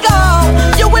 Wherever I go,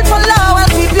 you will follow. I'll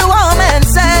keep you warm and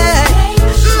safe.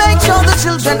 Make sure the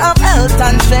children have health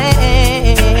and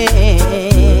strength.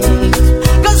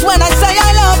 Cause when I say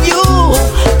I love you,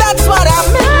 that's what I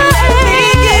mean. Let me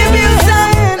give you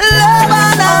some love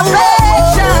and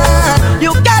affection.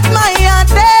 You got my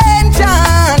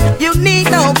attention. You need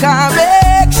no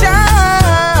correction.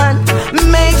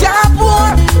 Major pour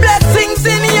blessings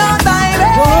in your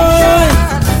direction.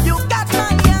 You got my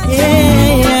attention.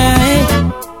 Yeah.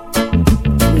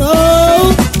 No.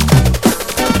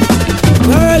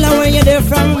 Girl, when you're there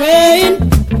from rain,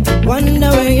 wonder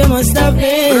where you must have been.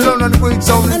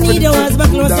 I need you as my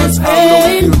closest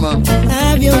friend.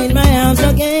 Have you in my arms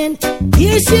again.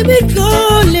 Here she be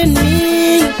calling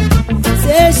me.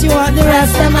 Say she want the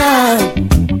Rasta man.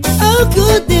 How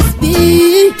could this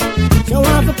be? She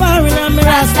want for pouring on me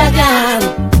Rasta girl.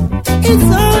 It's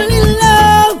only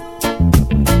love.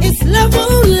 It's love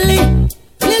only.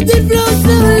 Let it flow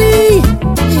slowly.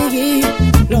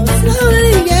 Flow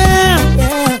slowly, yeah.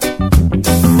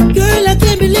 Girl, I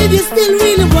can't believe you still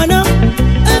really wanna.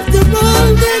 After all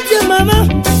that your mama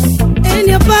and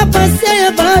your papa say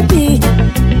about me,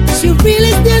 she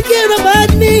really still care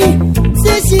about me.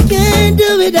 Say she can't do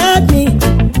without me.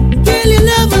 Girl, your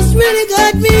love has really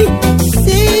got me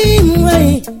same way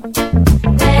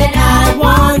that I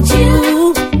want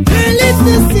you. Girl, it's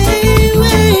the same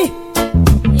way.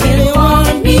 Girl, you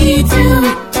want me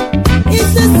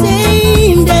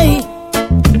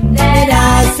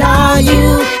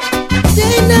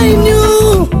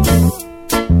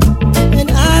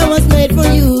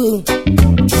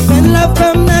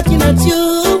at you,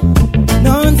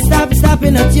 non-stop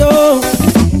stopping at you.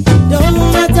 Don't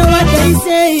matter what they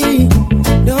say,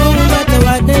 don't matter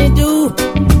what they do,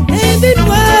 they've been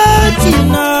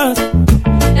watching us.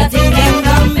 Nothing can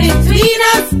come between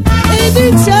us. They've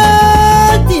been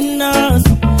shutting us.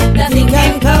 Nothing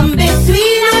can come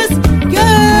between us,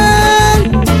 girl.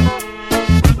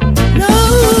 No.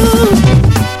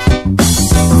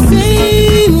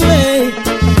 Same way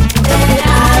that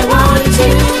I want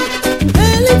you,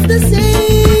 girl, it's the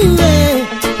same way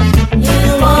you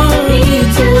want me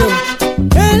to.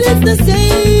 Girl, it's the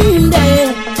same day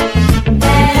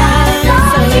that I saw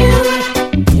you.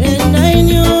 And I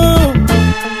knew,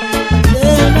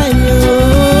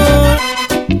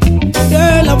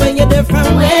 girl, when you're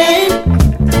different way,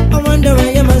 I wonder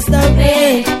where you must have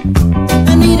been.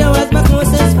 Anita was my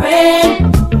closest friend.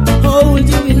 Hold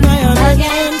you in my arms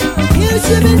again. You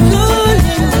should be calling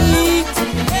me.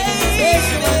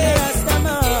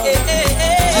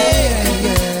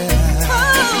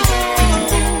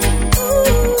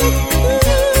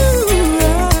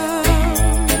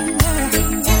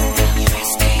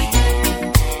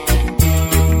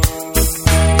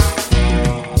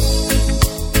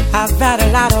 I've had a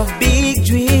lot of big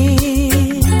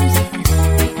dreams.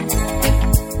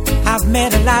 I've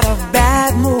made a lot of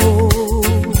bad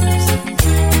moves.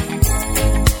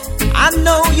 I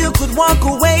know you could walk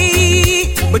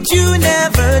away, but you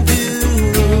never do.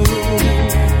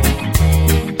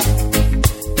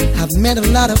 I've met a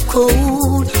lot of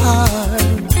cold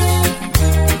hearts.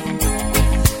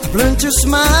 I've learned to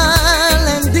smile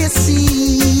and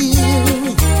deceive.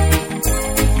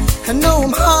 I know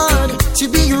I'm hard to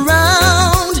be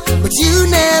around, but you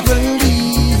never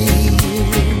leave.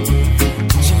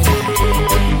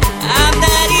 I'm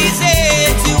not easy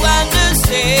to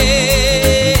understand,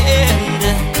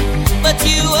 but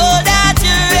you hold out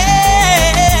your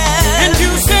hand, and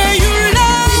you say you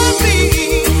love me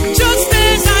just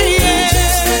as I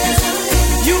am.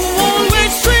 You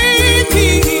always treat me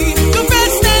the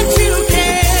best that you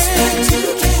can.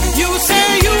 You say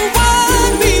you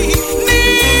want me,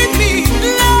 need me,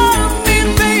 love me,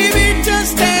 baby.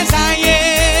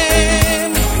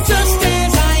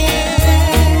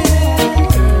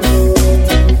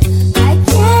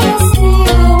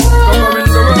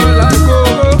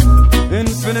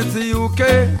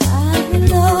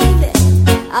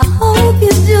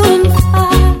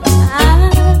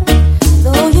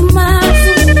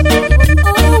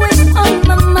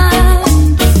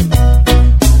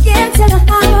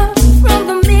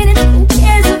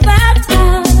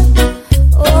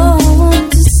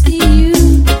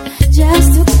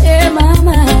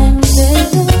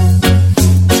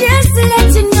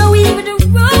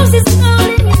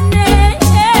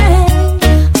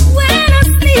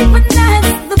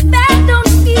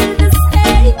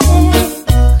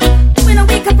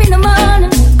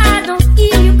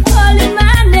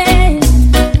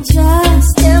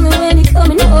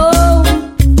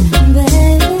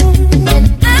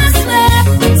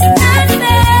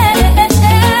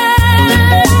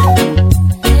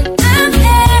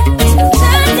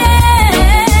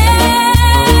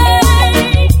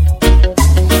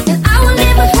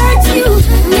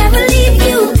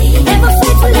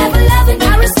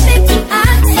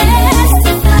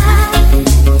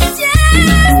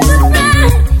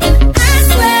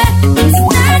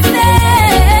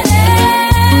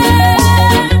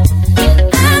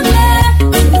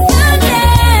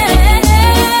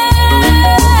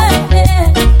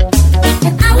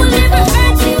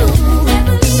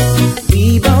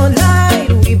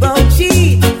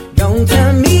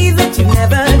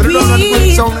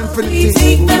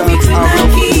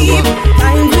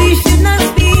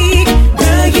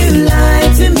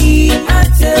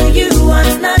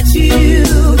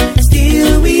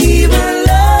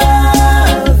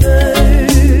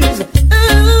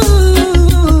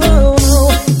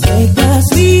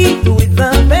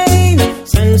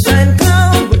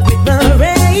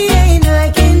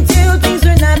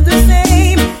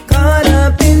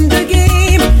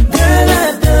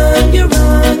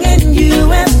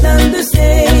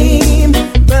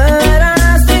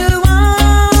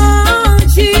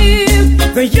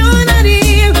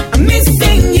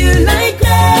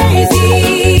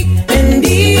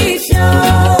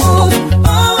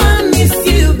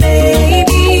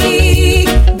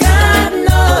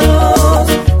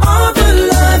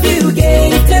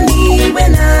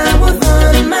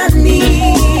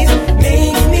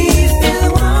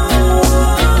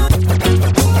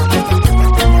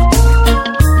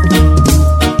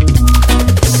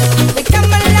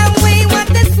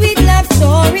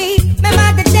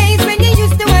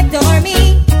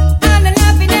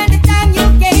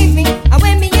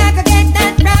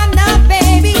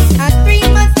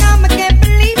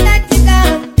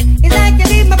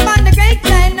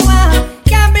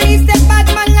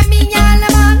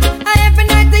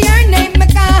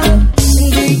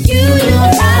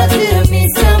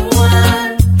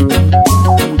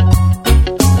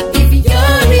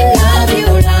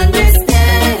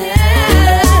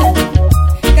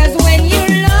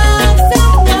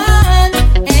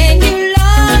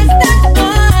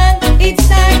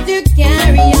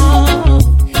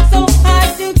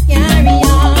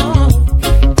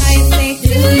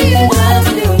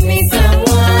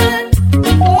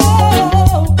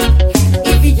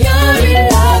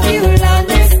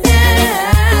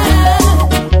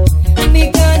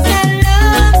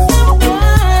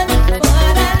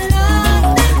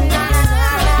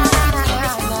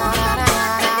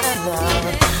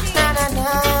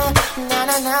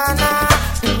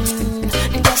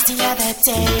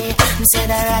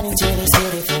 to this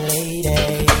beautiful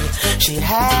lady. She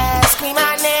asked me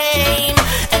my name,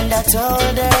 and I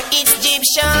told her it's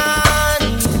Egyptian.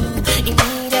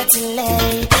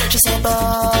 Immediately, she said, boy,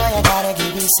 I gotta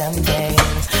give you something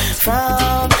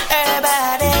from her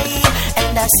body.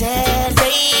 And I said,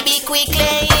 baby,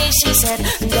 quickly. She said,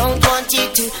 don't want you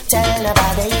to tell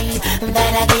nobody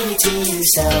that I give it to you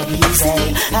so easy.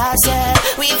 I said,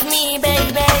 with me,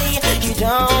 baby, you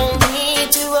don't need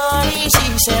to worry. She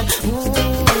said,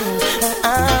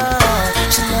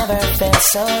 she never felt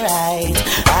so right.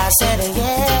 I said,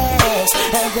 yes,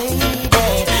 baby,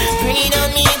 bring it on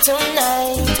me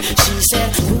tonight. She said,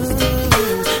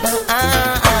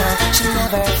 she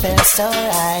never felt so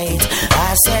right. I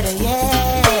said,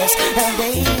 yes,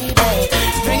 baby,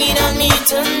 bring it on me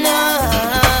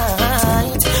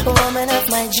tonight. Woman of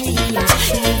my dreams,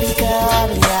 you become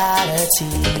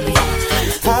reality.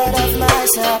 Out of my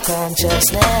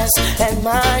subconsciousness and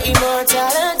my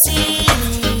immortality.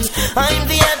 I'm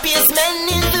the happiest man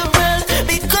in the world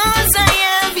because I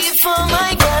have you for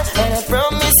my girl. And I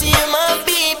promise you, my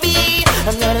baby,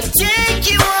 I'm gonna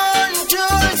take you on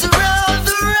tours around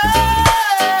the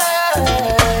world.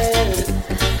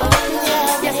 Oh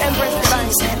yeah, yes, Empress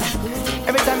Divine.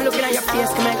 Every time I'm looking at your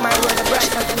face, can make my world a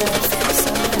brighter place.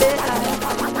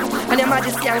 And your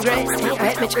majesty and grace,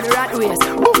 help me through the right ways.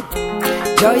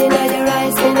 Joy in your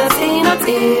eyes, and I see no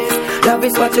tears. Love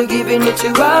is what you're giving me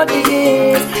throughout the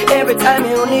years. Every time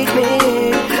you need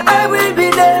me, I will be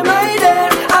there, my dear,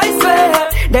 I swear.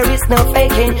 There is no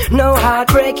faking, no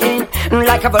heartbreaking.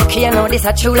 Like a volcano, this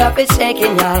a true love is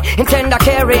shaking, yeah. In tender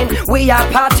caring, we are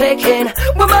partaking.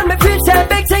 Woman, me feel say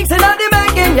big things in all the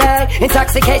making, yeah.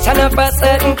 Intoxication of a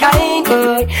certain kind,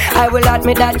 boy. I will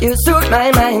admit that you suit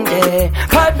my mind, yeah.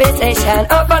 Palpitation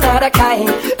of another kind.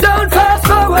 Don't fast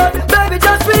forward, baby,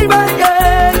 just rewind,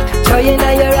 yeah. Joy in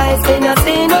your eyes, and I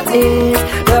see no tears.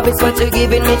 Love is what you're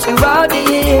giving me throughout the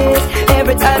years.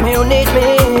 Every time you need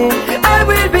me, I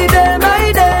will be there,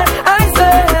 my dear, I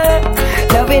swear.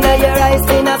 Love in your eyes,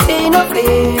 and I see no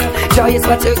fear. Joy is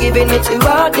what you're giving me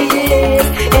throughout the years.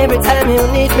 Every time you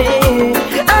need me,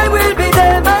 I will be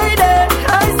there, my dear,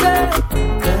 I swear.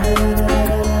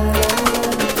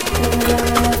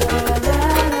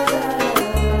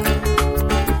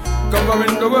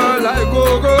 Covering the world like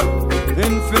go-go,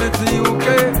 Infinity UK.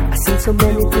 I've seen so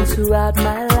many things throughout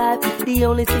my life. The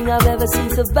only thing I've ever seen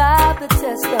survive the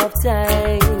test of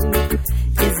time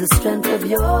is the strength of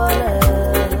your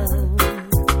love.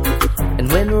 And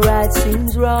when right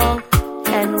seems wrong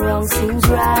and wrong seems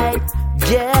right,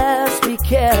 just be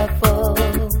careful,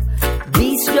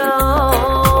 be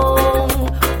strong.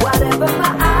 Whatever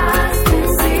my eyes can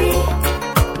see,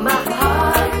 my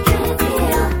heart can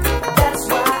feel. That's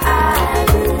why I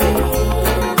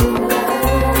believe in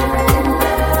love.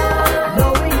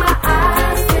 Knowing my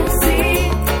eyes can see,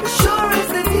 sure as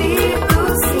the deep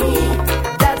blue sea.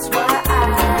 That's why I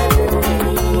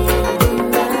believe in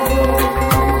love.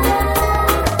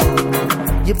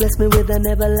 You bless me with an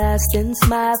everlasting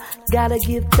smile. Gotta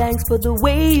give thanks for the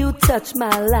way you touch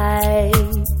my life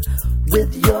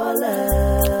with your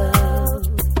love.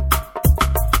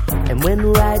 And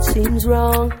when right seems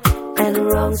wrong and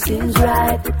wrong seems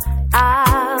right,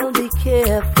 I'll be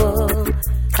careful,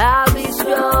 I'll be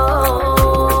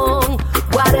strong.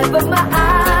 Whatever my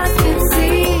eyes can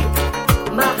see,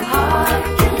 my heart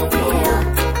can feel.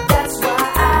 That's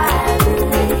why I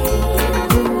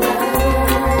believe in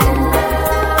love.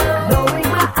 Knowing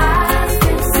my eyes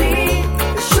can see,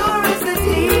 sure as the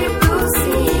deep blue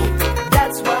sea.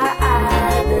 That's why I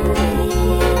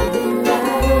believe in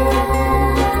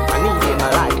love. I need you in my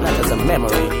life, not as a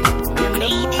memory.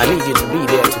 I need you to be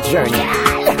there to journey.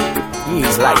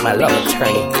 He's like my love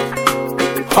attorney.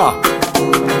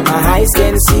 My eyes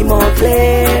can see more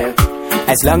clear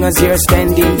as long as you're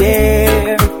standing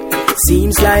there.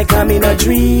 Seems like I'm in a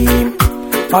dream,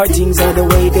 or things are the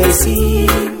way they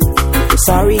seem.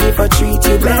 Sorry if I treat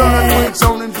you bad,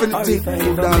 or if I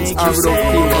ever make you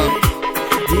sad.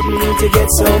 Didn't mean to get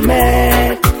so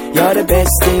mad. You're the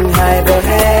best thing I ever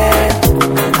had.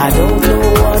 I don't know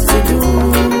what to do,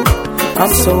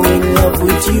 I'm so in love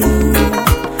with you.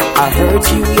 I hurt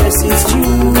you, yes it's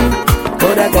true,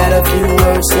 but I got a few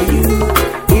words for you.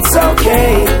 It's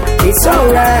okay, it's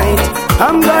alright,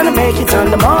 I'm gonna make it on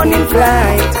the morning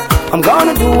flight. I'm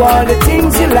gonna do all the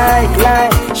things you like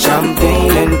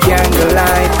champagne and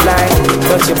candlelight, like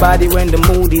touch your body when the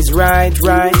mood is right,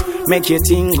 make you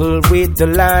tingle with the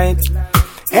light.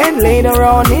 And later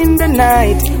on in the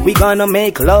night, we gonna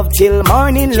make love till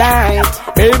morning light.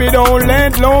 Baby, don't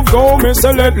let love go,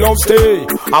 mister, let love stay.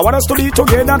 I want us to be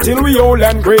together till we old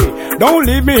and grey. Don't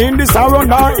leave me in this sorrow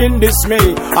nor in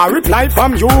dismay. A reply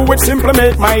from you would simply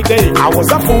make my day. I was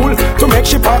a fool to make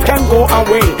she pop can go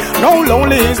away. No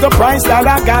lonely is the price that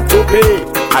I got to pay.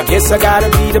 I guess I gotta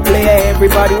be the player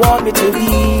everybody want me to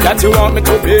be. That you want me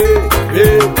to be,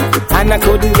 yeah. And I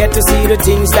couldn't get to see the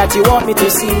things that you want me to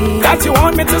see. That you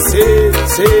want me to see.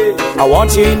 I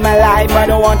want you in my life, I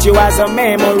don't want you as a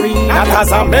memory. Not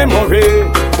as a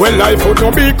memory. Well, life would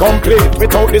not be complete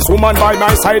without this woman by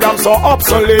my side. I'm so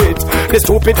obsolete. The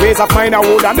stupid ways of mine I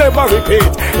would never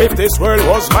repeat. If this world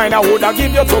was mine, I would have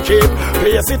give you to keep.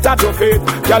 Place it at your feet.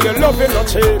 Girl, your love is not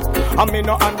cheap. I may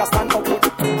not understand how good.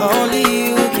 Only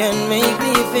you can make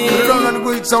me feel. You don't want to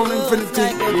go eat some infinity.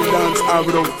 You dance out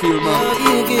without fear, man. All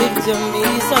you give to me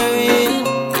so real,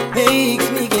 makes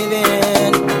me give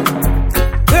in.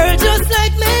 Girl, just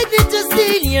like magnet, just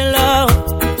steal your love,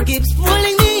 keeps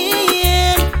pulling me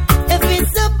in. If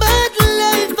it's a battle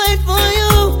I fight for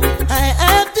you, I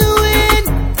have to win.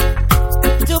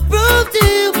 To prove to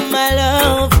you my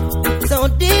love, so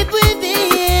deep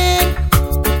within.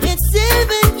 It's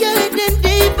 7 years and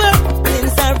deeper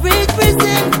since I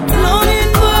represent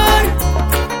longing for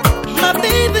my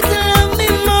baby to love me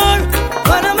more.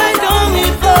 What am I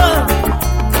longing for?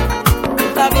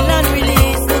 Babylon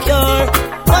release the cure.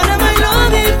 What am I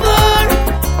longing for?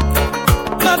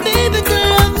 My baby to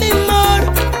love me more.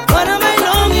 What am I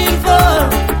longing for?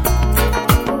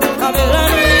 Babylon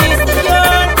release the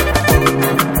cure.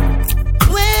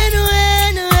 When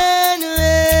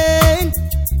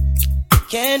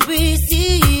can we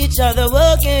see each other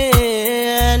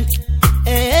again?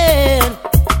 And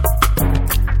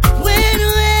when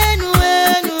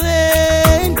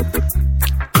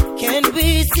can we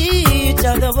see each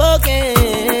other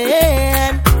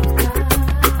again?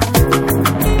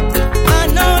 I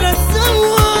know that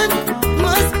someone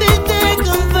must be there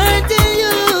comforting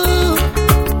you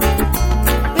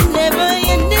whenever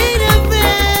you need a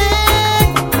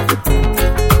friend.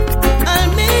 I'll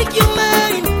make you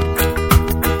mine.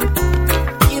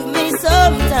 Give me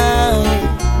some time.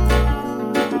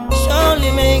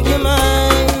 Surely make you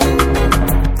mine.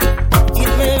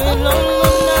 Give me a long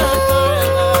one, not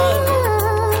forever.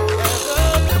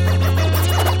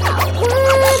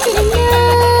 Want you to know,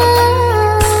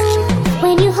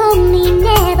 when you hold me,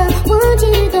 never want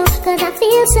you to go, 'cause I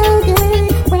feel so good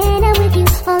when I'm with you.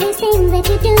 All these things that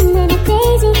you do make me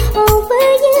crazy over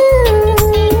you.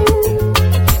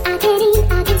 I can't eat,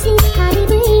 I can sleep, hardly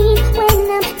breathe when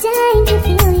I'm dying to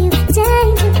feel you,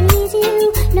 dying to please you.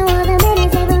 No other man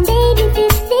has ever made me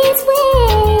feel this way.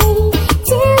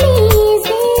 Tell me, is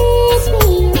this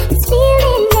real? This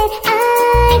feeling that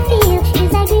I feel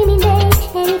is like dreaming days,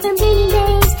 and if I'm dreaming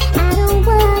days, I don't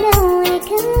wanna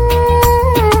wake up.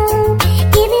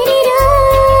 Giving it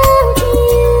all to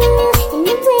you in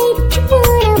the way that you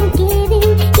would, I would give it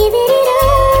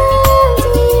all to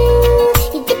you.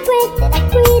 You're the breath that I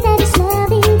breathe, I just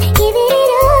love you. Giving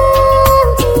it all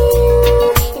to you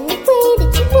in the way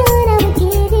that you would, I would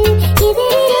give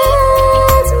it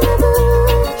all to my boo.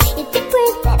 You're the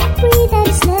breath that I breathe, I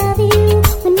just love you.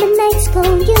 When the night's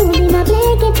cold, you'll be my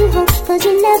blanket to hold, 'cause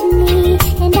you love me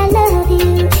and I love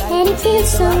you, and it feels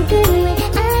so good when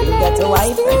I You got a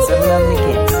wife and some lovely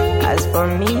kids. As for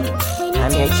me,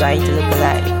 I'm here trying to look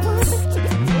alive.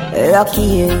 Lucky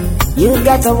you've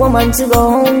got a woman to go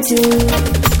home to.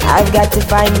 I've got to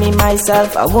find me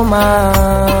myself a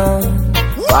woman.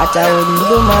 What I wouldn't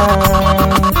do,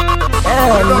 man.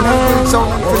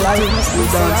 You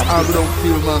dance out without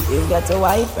fear, man. You've got a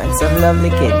wife and some lovely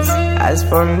kids. As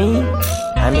for me,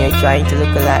 I'm here trying to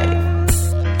look alive.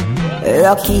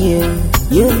 Lucky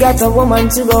you've got a woman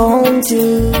to go home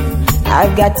to.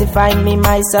 I've got to find me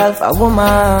myself a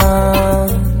woman.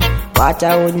 What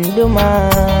I wouldn't do,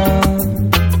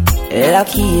 man.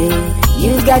 Lucky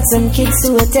you've got some kids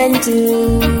to attend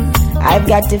to. I've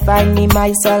got to find me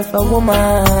myself a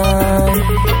woman.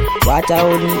 What I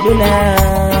wouldn't do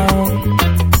now.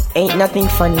 Ain't nothing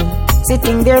funny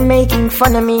sitting there making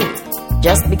fun of me,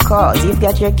 just because you've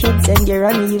got your kids and you're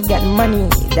on, you've got money.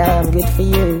 Damn good for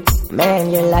you,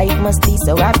 man. Your life must be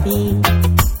so happy.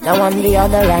 Now on the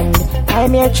other hand,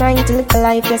 I'm here trying to live a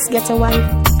life, just get a wife.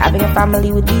 Having a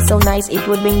family would be so nice, it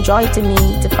would bring joy to me.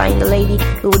 To find a lady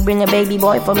who would bring a baby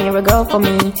boy for me or a girl for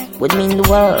me would mean the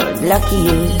world.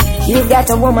 Lucky you've got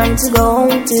a woman to go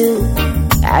home to.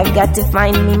 I've got to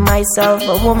find me myself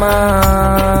a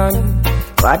woman.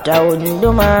 What I wouldn't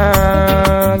do,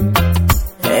 man.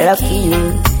 Lucky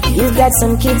you've got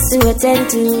some kids to attend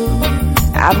to.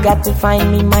 I've got to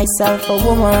find me myself a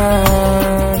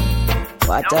woman.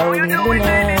 What are we doing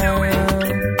now?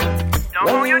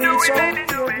 When you reach out,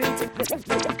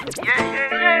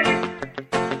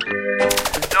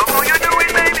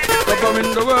 Come in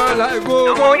the world like go,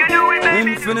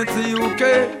 Infinity UK.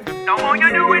 Know how you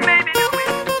do it, baby.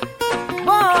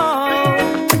 whoa.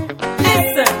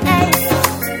 Listen,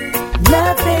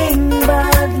 nothing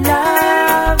but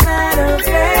love and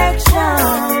affection,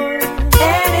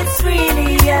 and it's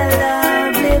really a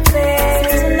lovely thing.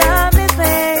 It's a lovely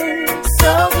thing.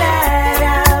 So glad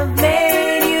I've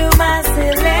made you my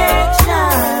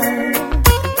selection.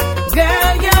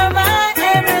 Girl, you're my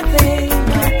everything,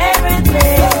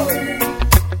 everything.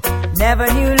 Never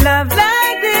knew love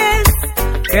like this.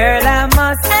 Girl, I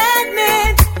must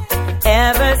admit,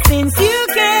 ever since you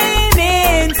came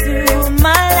into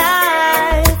my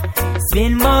life, it's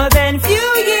been more than few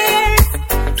years,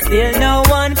 still no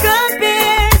one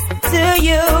compares to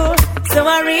you. So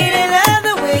I really love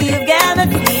the way you got me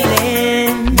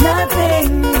feeling. Nothing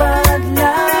but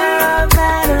love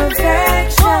and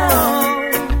affection,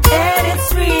 and it's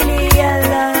really a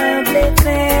lovely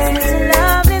thing. It's a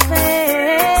lovely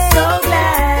thing. So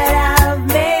glad I've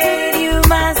made you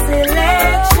my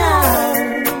selection.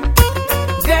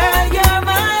 Girl, you're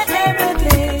my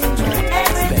everything,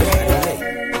 everything.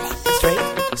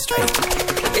 Straight.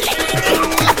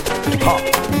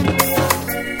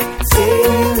 Say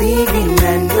you're leaving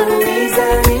and the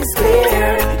reason is clear.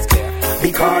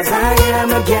 Because I am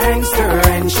a gangster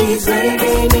and she's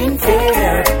living in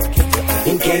fear.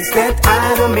 In case that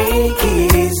I don't make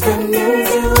it, is the news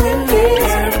you will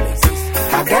hear.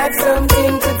 I got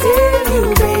something to tell you,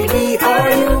 baby,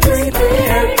 are you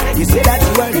prepared? You say that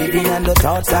you are leaving and the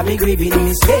thoughts I be grieving,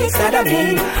 mistakes that I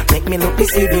made make me look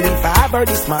deceiving. If I ever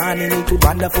this morning into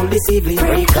wonderful this evening,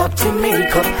 break up to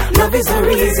make up, love is the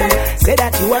reason. Say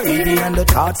that you are leaving and the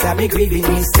thoughts I be grieving,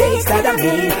 mistakes that I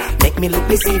made make me look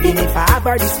deceiving. If I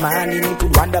ever this morning into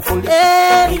wonderful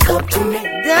break up to me.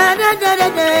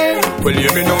 Well,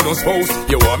 hear me now, no spouse.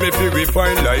 You want me to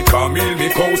refine like a meal me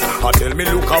coast. I tell me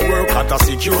look I work at a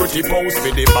security post.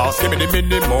 Be the boss, give me the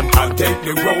minimum and take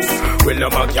the gross. Well,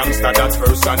 I'm a gangster, that's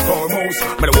first and foremost.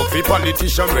 Me no work for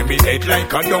politician when me hate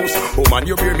like a dose. Woman,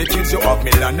 you bear me kids, you have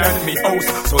me land and me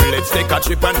house. So let's take a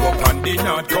trip and walk on the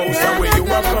north coast. And where you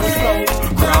are from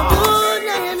cross.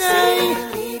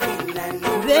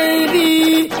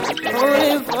 Baby,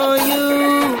 only for you.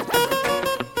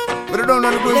 But I don't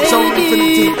know the good sound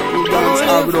Infinity. You dance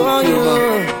out without fear,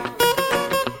 man.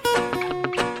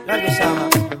 Love you, Shama.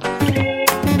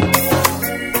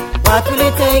 What will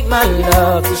it take, my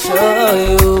love, to show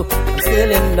you I'm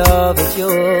still in love with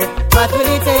you? What will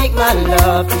it take, my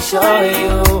love, to show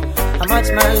you how much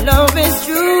my love is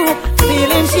true?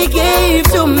 Feeling she gave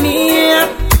to me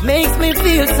makes me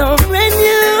feel so brand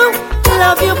new.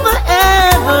 Love you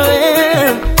forever,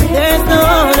 and there's no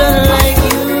other like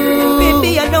you.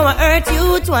 Baby, I know I hurt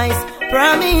you twice.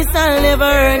 Promise I'll never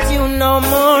hurt you no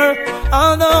more.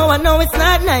 Although I know it's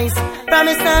not nice,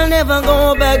 promise I'll never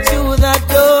go back to that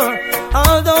door.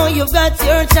 Although you've got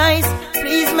your choice,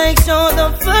 please make sure the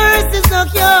first is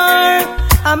secure.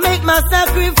 I make my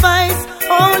sacrifice,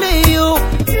 only you,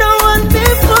 no one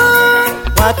before.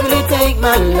 What will it take,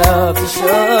 my love, to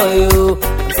show you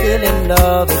I'm still in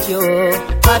love with you?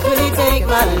 What will it take,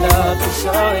 my love, to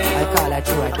show you? I call that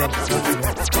true identity.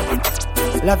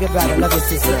 Love your brother, love your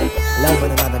sister, love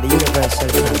one another, the universal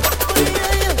truth.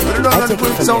 But I don't know the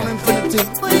good sound Infinity. You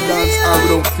dance out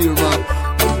without fear, man.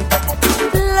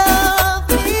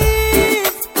 Love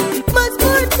is much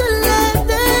more to life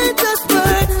than just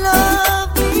words.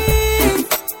 Love is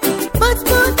much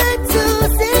more than to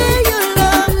say you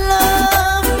love.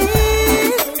 Love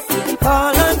is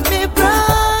call on me,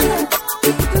 brother.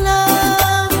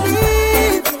 Love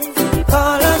is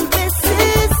call on me,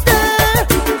 sister.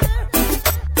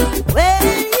 When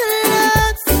you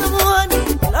love someone,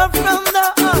 love from the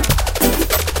heart.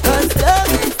 'Cause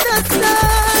love is the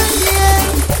sun, yeah.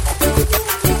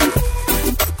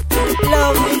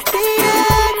 Love is the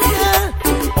answer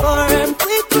for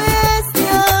every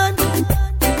question.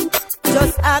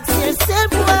 Just ask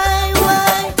yourself why.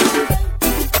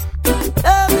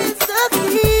 Love is the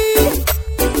key.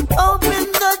 Open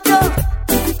the door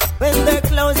when they're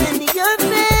closing your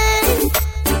face.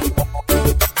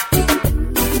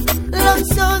 Love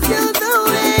shows you the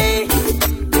way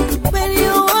when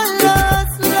you are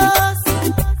lost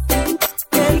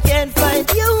and can't find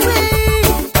your way.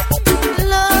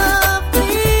 Love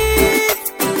is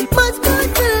much more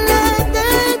to life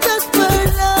than just for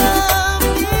love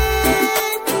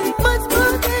is much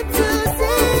more than to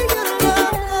say you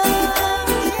love.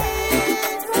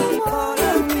 Call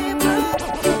on me,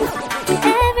 brother.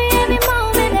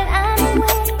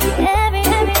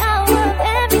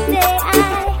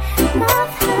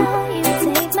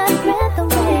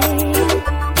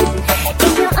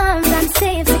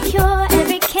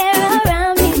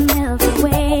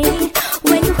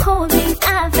 hold me,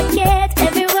 I forget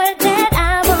every word that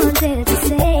I wanted to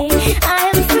say. I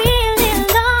am really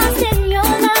lost in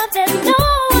your love, there's no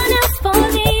one else for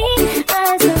me. I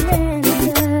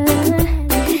surrender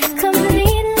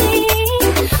completely.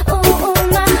 Oh,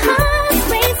 my heart's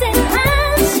racing,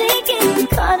 I'm shaking,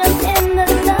 caught up in the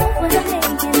love we're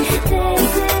making.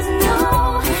 This is no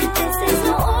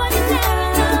ordinary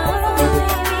love,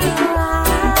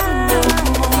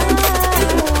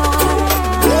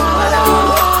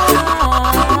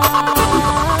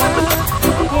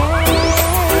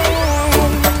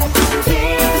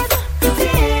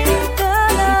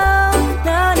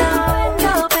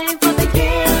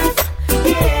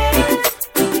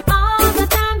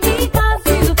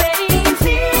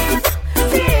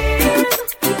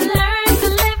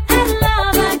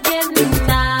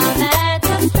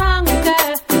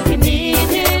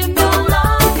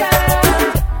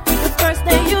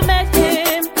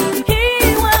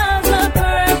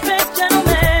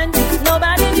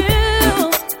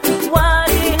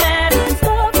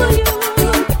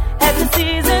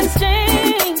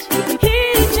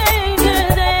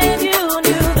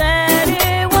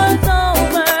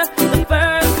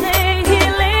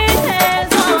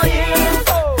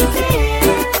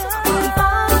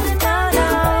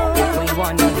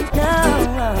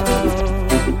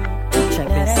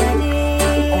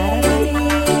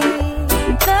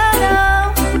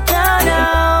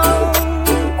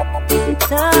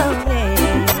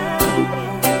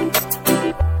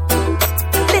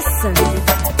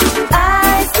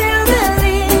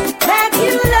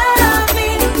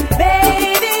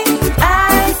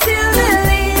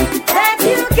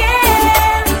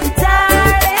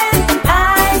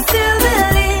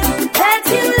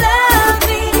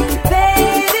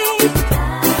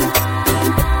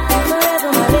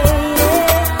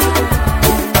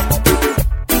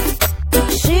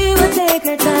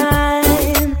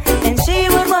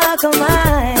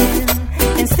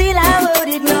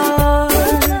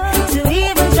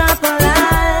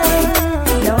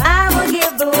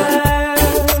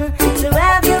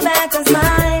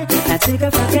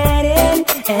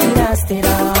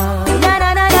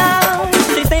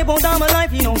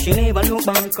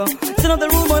 Sit on the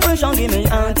room, boy, push on, give me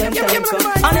anthem.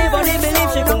 I never did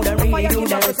believe she could really do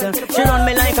that. She run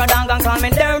me like a dog and call me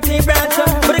dirty brat.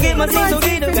 But I give my seat to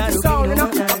give the guy who give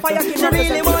she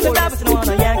really wants to dance, no one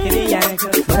to yank.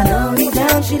 But I know deep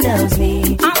down she loves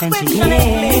me, and she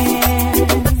cares.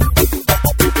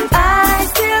 I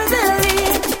still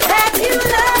believe that you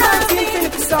love me.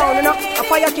 Sound, you know, a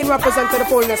fire king represent for the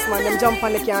fullness, man. Them jump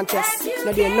on the contest.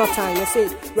 No day, no time, you see.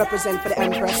 Represent for the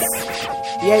Empress.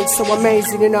 Yeah, it's so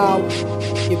amazing, you know.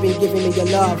 You've been giving me your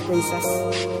love, princess.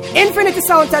 Infinity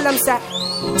Sound, tell them, sir.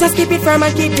 Just keep it firm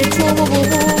and keep it true.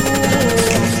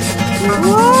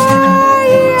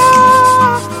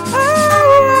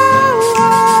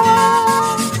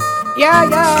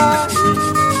 Yeah.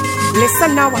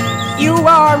 Listen now, you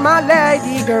are my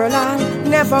lady, girl. I'll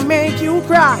never make you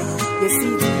cry. You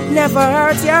see, never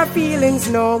hurt your feelings,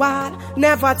 no, I'll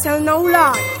never tell no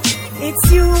lie.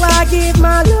 It's you I give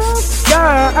my love,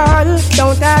 girl.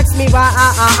 Don't ask me why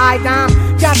I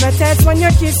damn. Gravitate when you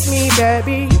kiss me,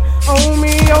 baby. Oh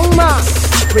me, oh my.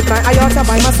 With my iota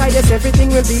by my side, yes, everything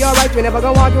will be alright. We never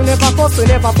go on, you never post, we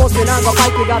never post, we not go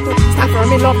fight. We got to stand firm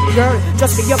in love, girl.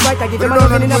 Just be upright, I give you my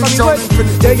love and it never be good.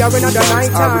 Day or another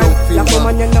night time. Black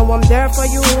woman, you know I'm there for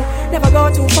you. Never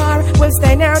go too far, we'll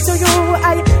stay near to you.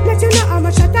 I let you know how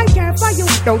much that I care for you.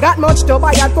 Don't got much to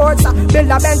buy at courts,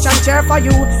 build a bench and chair for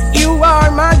you. You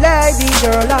are my lady,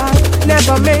 girl. I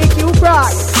never make you cry.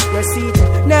 Your seat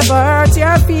never hurt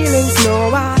your feelings,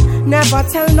 no, I never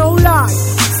tell no lie.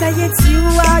 Say it's you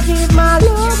I give my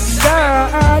love,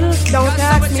 girl. Don't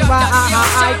ask me why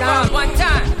I don't. One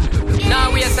time,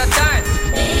 now we are the time.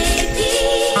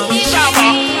 Shabba.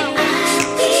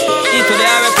 Today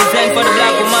I represent for the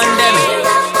black woman them.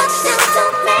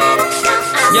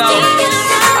 Yo,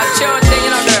 I chill thing, you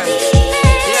know, girl.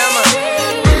 Yeah, man.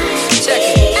 Check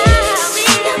it.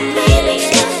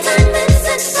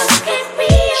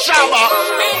 Shabba.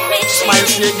 Smile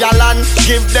shake y'all and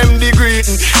give them the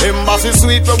greeting. Embassy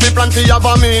sweet where we plan to have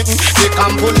a meeting. They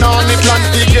come put on the plan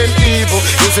to get evil.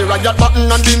 You see riot button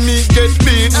and the meat get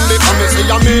beaten. They come and say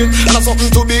you meat and have something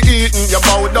to be eaten. You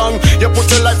bow down, you put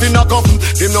your life in a coffin.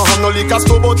 Them no have no liquor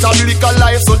store but have liquor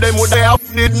life. So them would they have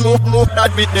did move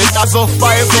that bit. They that's up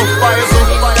fire.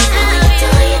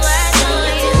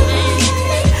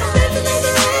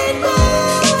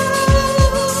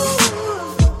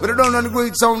 But I don't know the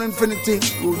great sound Infinity.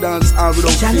 Who dance all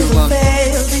without fear, man.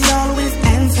 Fail, they always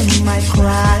answer my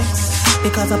cries.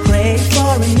 Because I prayed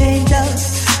for an angel,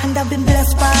 and I've been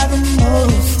blessed by the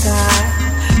Most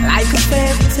High.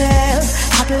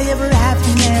 happily ever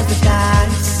after never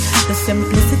dies. The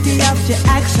simplicity of your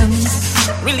actions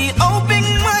really open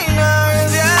my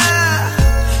eyes,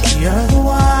 yeah. You're the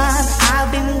one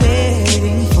I've been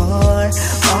waiting for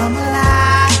all my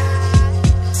life.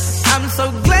 I'm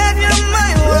so glad you're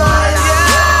my one, yeah.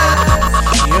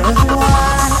 You're the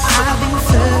one I've been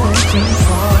searching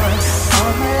for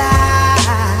all my life.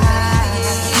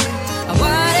 I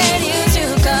wanted you to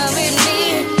come with me,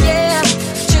 yeah,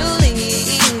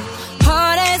 Julie.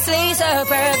 Honestly, so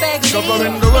perfect. Cover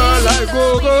in the world like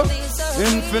Gogo,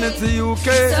 Infinity UK.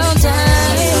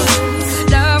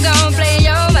 Sometimes love gon' play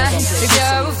your mind. If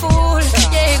you're a fool,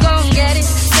 yeah, you gon' get it.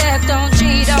 Step, don't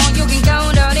cheat on, you can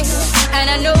count on it. And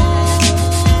I know